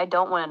opposite. I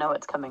don't want to know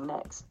what's coming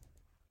next.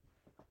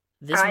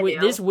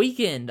 This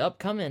weekend,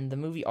 upcoming, the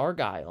movie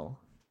Argyle.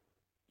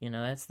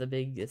 That's the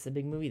big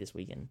movie this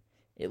weekend.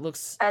 It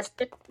looks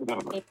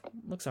alright.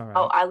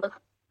 Oh, I look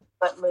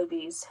what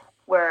movies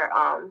were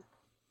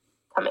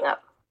coming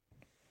up.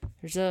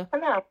 There's I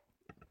don't know.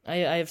 I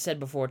have said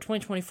before,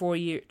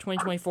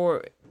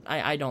 2024,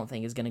 I don't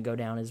think is gonna go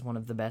down as one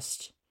of the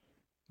best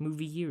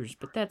movie years,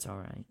 but that's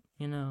alright,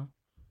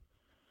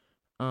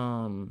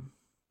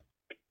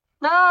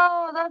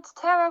 No, that's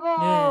terrible.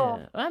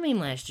 Yeah. I mean,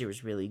 last year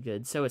was really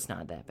good, so it's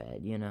not that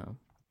bad,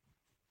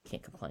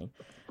 Can't complain.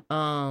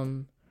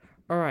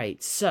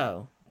 Alright,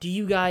 so, do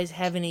you guys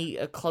have any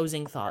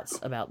closing thoughts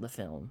about the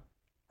film?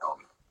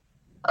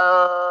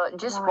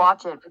 Just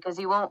watch it because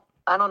you won't.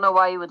 I don't know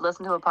why you would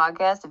listen to a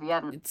podcast if you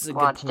haven't It's a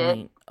watched good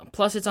point. it.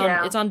 Plus, it's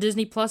on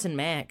Disney Plus and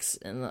Max,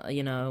 and I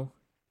don't know.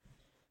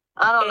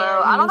 And I don't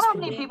know how most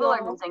many people are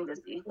using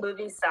Disney.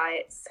 Movie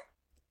sites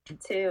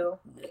too.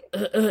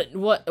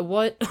 what?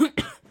 I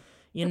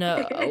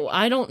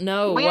don't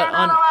know We what are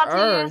not on allowed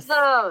to use earth.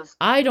 those.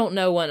 I don't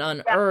know what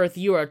on earth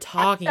you are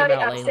talking about,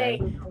 I'm Layla.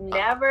 saying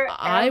never.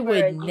 I ever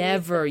would use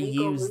never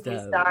illegal use movie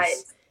those.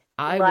 sites.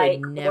 I Like,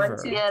 would never.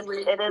 1, 2, Yes, 3,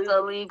 it is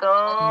illegal.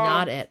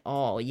 Not at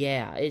all.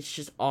 Yeah, it's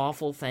just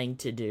awful thing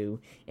to do,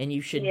 and you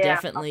should Yeah.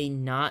 definitely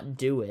not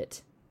do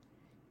it.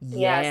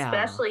 Yeah,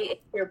 especially if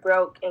you're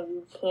broke and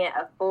you can't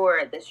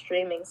afford the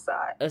streaming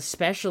site.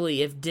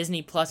 Especially if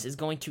Disney Plus is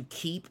going to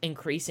keep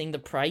increasing the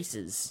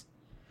prices.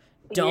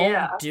 Don't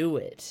Yeah. do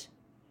it.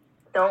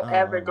 Don't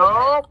ever do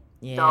that. Don't,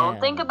 Yeah. don't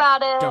think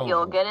about it. Don't.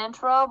 You'll get in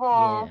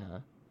trouble.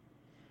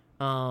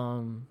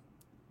 Yeah.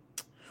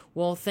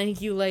 Well,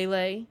 thank you,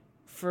 Lele,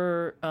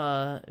 for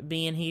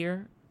being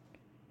here.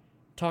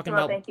 Talking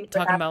Well, about thank you for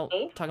having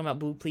me. talking about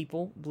blue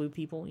people,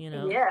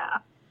 Yeah,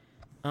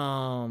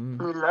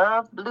 We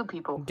love blue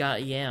people.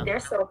 Yeah. they're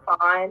so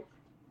fine.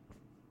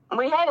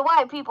 We hate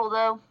white people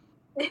though.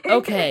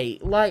 Okay,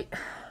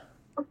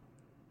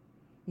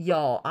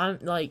 y'all, I'm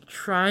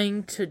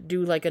trying to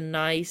do a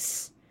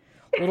nice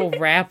little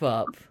wrap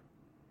up.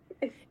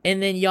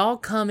 And then y'all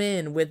come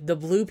in with the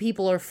blue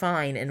people are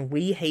fine and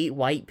we hate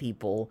white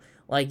people.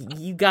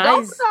 You Don't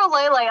guys, throw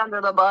Lele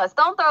under the bus.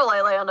 Don't throw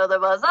Lele under the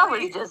bus. That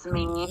was just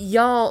me.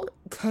 y'all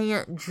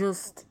can't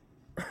just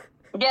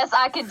Yes,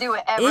 I can do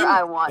whatever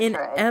I want, an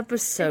Trey.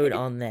 episode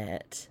on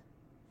that.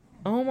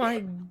 Oh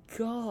my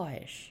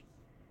gosh.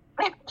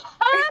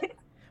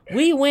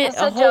 We went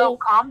It's a a whole joke.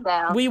 Calm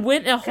down. we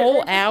went a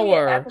whole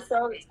hour.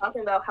 Episode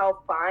talking about how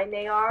fine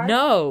they are.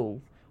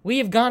 No. We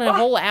have gone a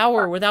whole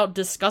hour without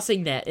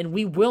discussing that, and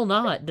we will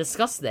not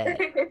discuss that.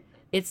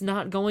 It's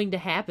not going to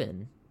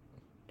happen.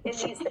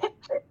 It needs to happen.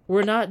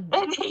 We're not.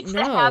 It needs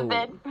to No.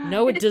 happen.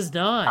 No, it does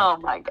not.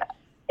 Oh my god.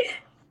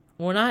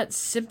 We're not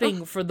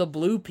simping for the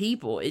blue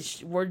people.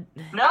 We're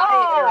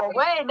No!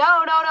 Wait,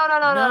 no.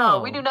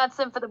 No. We do not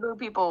simp for the blue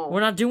people.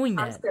 not doing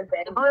I'm that.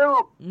 simping. The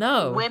blue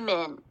No.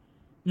 women.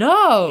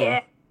 No.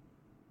 Yeah.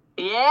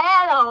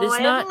 Yeah, the It's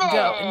women. not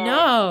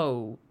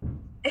no.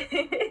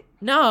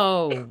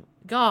 No.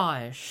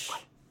 Gosh.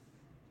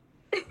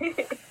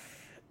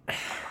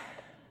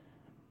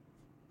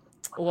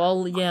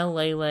 Well, yeah,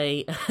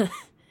 Lele.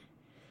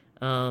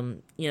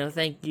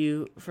 Thank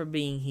you for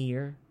being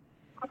here.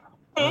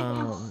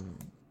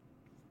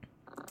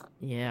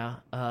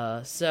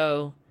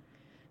 So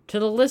to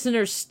the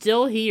listeners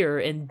still here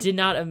and did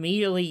not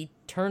immediately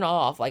turn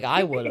off like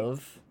I would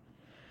have.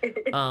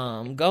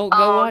 Go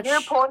watch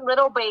Your poor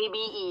little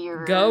baby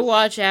ears. Go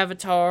watch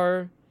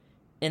Avatar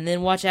and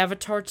then watch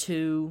Avatar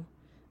 2,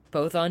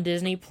 both on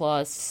Disney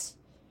Plus.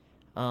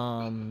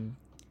 And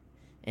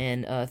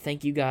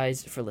thank you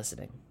guys for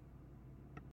listening.